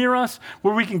church near us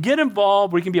where we can get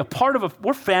involved, where we can be a part of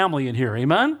we're family in here.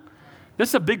 Amen? This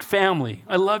is a big family.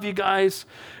 I love you guys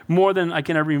more than I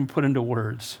can ever even put into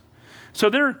words. So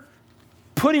they're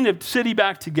putting the city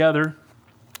back together.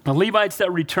 The Levites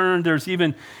that returned, there's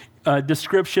even a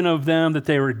description of them, that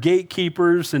they were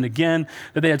gatekeepers, and again,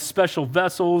 that they had special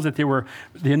vessels, that they were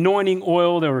the anointing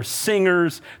oil, they were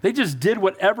singers. They just did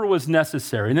whatever was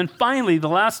necessary. And then finally, the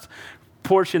last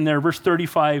portion there, verse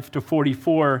 35 to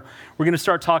 44, we're going to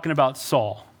start talking about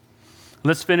Saul.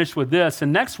 Let's finish with this.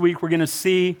 And next week, we're going to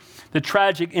see the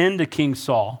tragic end to King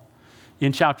Saul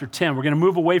in chapter 10. We're going to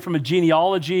move away from a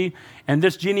genealogy, and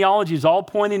this genealogy is all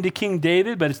pointing to King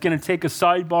David, but it's going to take a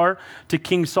sidebar to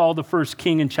King Saul, the first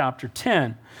king, in chapter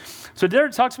 10. So there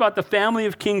it talks about the family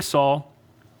of King Saul,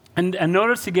 and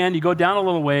notice again, you go down a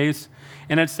little ways,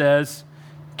 and it says,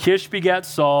 Kish begat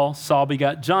Saul, Saul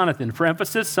begat Jonathan. For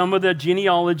emphasis, some of the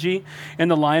genealogy in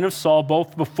the line of Saul,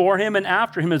 both before him and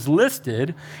after him, is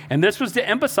listed. And this was to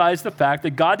emphasize the fact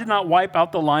that God did not wipe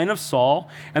out the line of Saul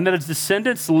and that his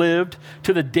descendants lived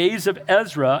to the days of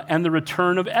Ezra and the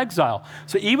return of exile.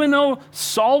 So even though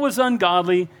Saul was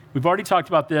ungodly, we've already talked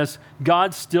about this,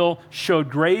 God still showed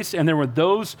grace, and there were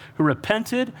those who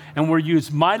repented and were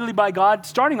used mightily by God,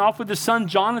 starting off with his son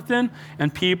Jonathan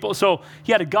and people. So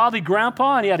he had a godly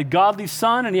grandpa, and he had a godly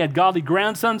son, and he had godly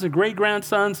grandsons and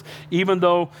great-grandsons, even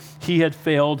though he had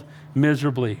failed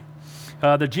miserably.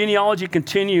 The genealogy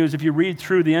continues, if you read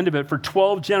through the end of it, for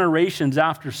 12 generations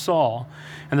after Saul.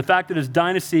 And the fact that his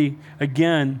dynasty,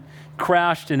 again,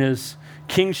 crashed and his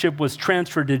kingship was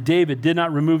transferred to David did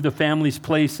not remove the family's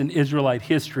place in Israelite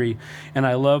history. And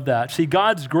I love that. See,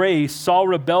 God's grace, Saul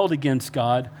rebelled against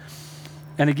God.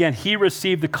 And again, he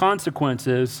received the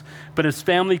consequences, but his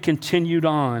family continued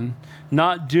on,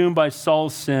 not doomed by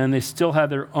Saul's sin. They still had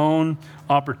their own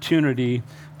opportunity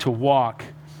to walk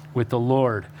with the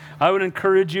Lord. I would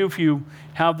encourage you, if you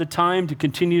have the time, to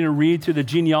continue to read through the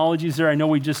genealogies there. I know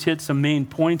we just hit some main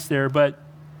points there, but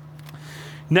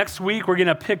next week we're going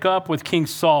to pick up with King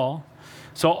Saul.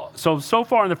 So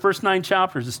far in the first 9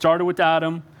 chapters, it started with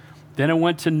Adam, then it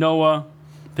went to Noah,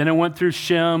 then it went through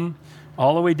Shem,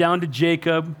 all the way down to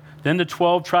Jacob, then the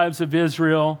 12 tribes of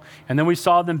Israel, and then we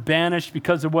saw them banished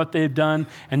because of what they've done,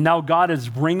 and now God is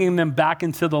bringing them back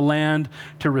into the land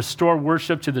to restore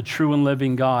worship to the true and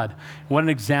living God. What an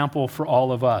example for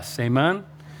all of us, amen?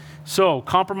 So,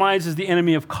 compromise is the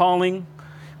enemy of calling.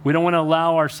 We don't want to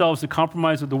allow ourselves to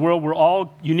compromise with the world. We're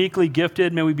all uniquely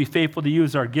gifted. May we be faithful to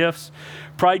use our gifts.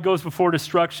 Pride goes before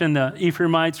destruction. The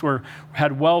Ephraimites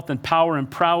had wealth and power and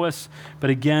prowess, but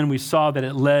again, we saw that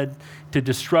it led to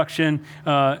destruction.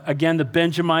 Again, the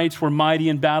Benjamites were mighty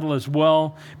in battle as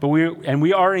well, but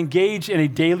we are engaged in a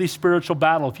daily spiritual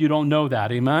battle, if you don't know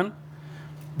that, amen?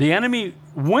 The enemy,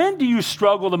 when do you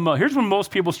struggle the most? Here's when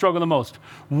most people struggle the most.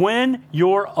 When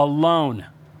you're alone.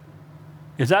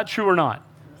 Is that true or not?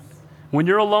 When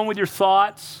you're alone with your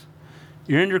thoughts,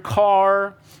 you're in your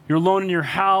car, you're alone in your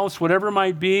house, whatever it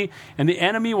might be, and the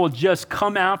enemy will just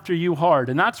come after you hard.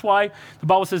 And that's why the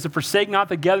Bible says to forsake not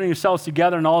the gathering yourselves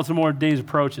together and all as the more days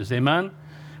approaches. Amen?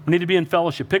 We need to be in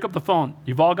fellowship. Pick up the phone.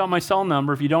 You've all got my cell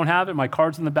number. If you don't have it, my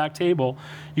card's on the back table.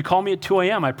 You call me at 2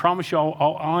 a.m. I promise you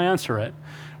I'll answer it.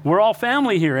 We're all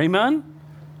family here. Amen?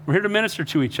 We're here to minister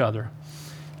to each other.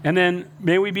 And then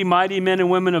may we be mighty men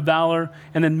and women of valor,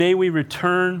 and then may we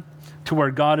return to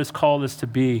where God has called us to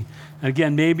be. And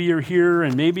again, maybe you're here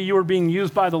and maybe you are being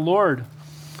used by the Lord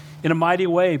in a mighty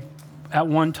way at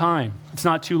one time. It's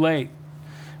not too late.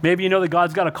 Maybe you know that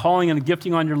God's got a calling and a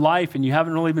gifting on your life and you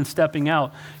haven't really been stepping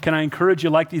out. Can I encourage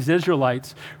you, like these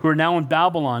Israelites who are now in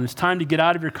Babylon, it's time to get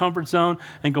out of your comfort zone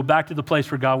and go back to the place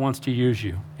where God wants to use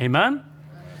you. Amen?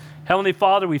 Heavenly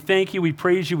Father, we thank you, we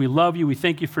praise you, we love you, we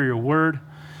thank you for your word.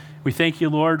 We thank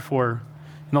you, Lord, for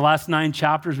in the last 9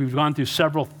 chapters, we've gone through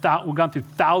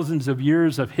thousands of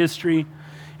years of history,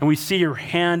 and we see your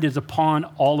hand is upon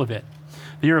all of it.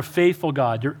 You're a faithful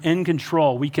God. You're in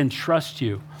control. We can trust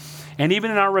you. And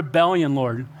even in our rebellion,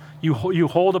 Lord, you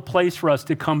hold a place for us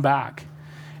to come back.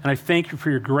 And I thank you for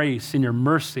your grace and your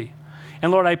mercy.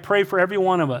 And Lord, I pray for every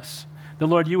one of us that,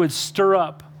 Lord, you would stir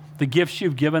up the gifts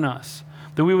you've given us,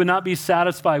 that we would not be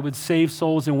satisfied with saved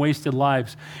souls and wasted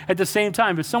lives. At the same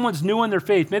time, if someone's new in their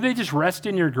faith, may they just rest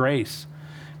in your grace.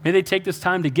 May they take this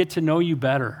time to get to know you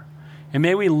better. And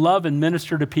may we love and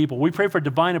minister to people. We pray for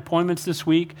divine appointments this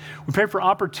week. We pray for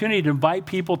opportunity to invite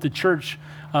people to church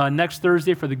next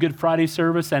Thursday for the Good Friday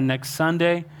service and next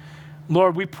Sunday.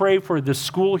 Lord, we pray for the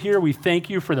school here. We thank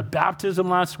you for the baptism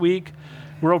last week,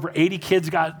 where over 80 kids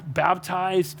got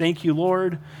baptized. Thank you,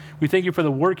 Lord. We thank you for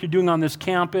the work you're doing on this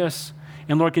campus.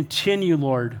 And Lord, continue,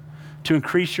 Lord, to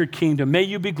increase your kingdom. May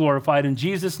you be glorified. In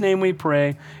Jesus' name we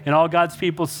pray. And all God's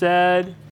people said...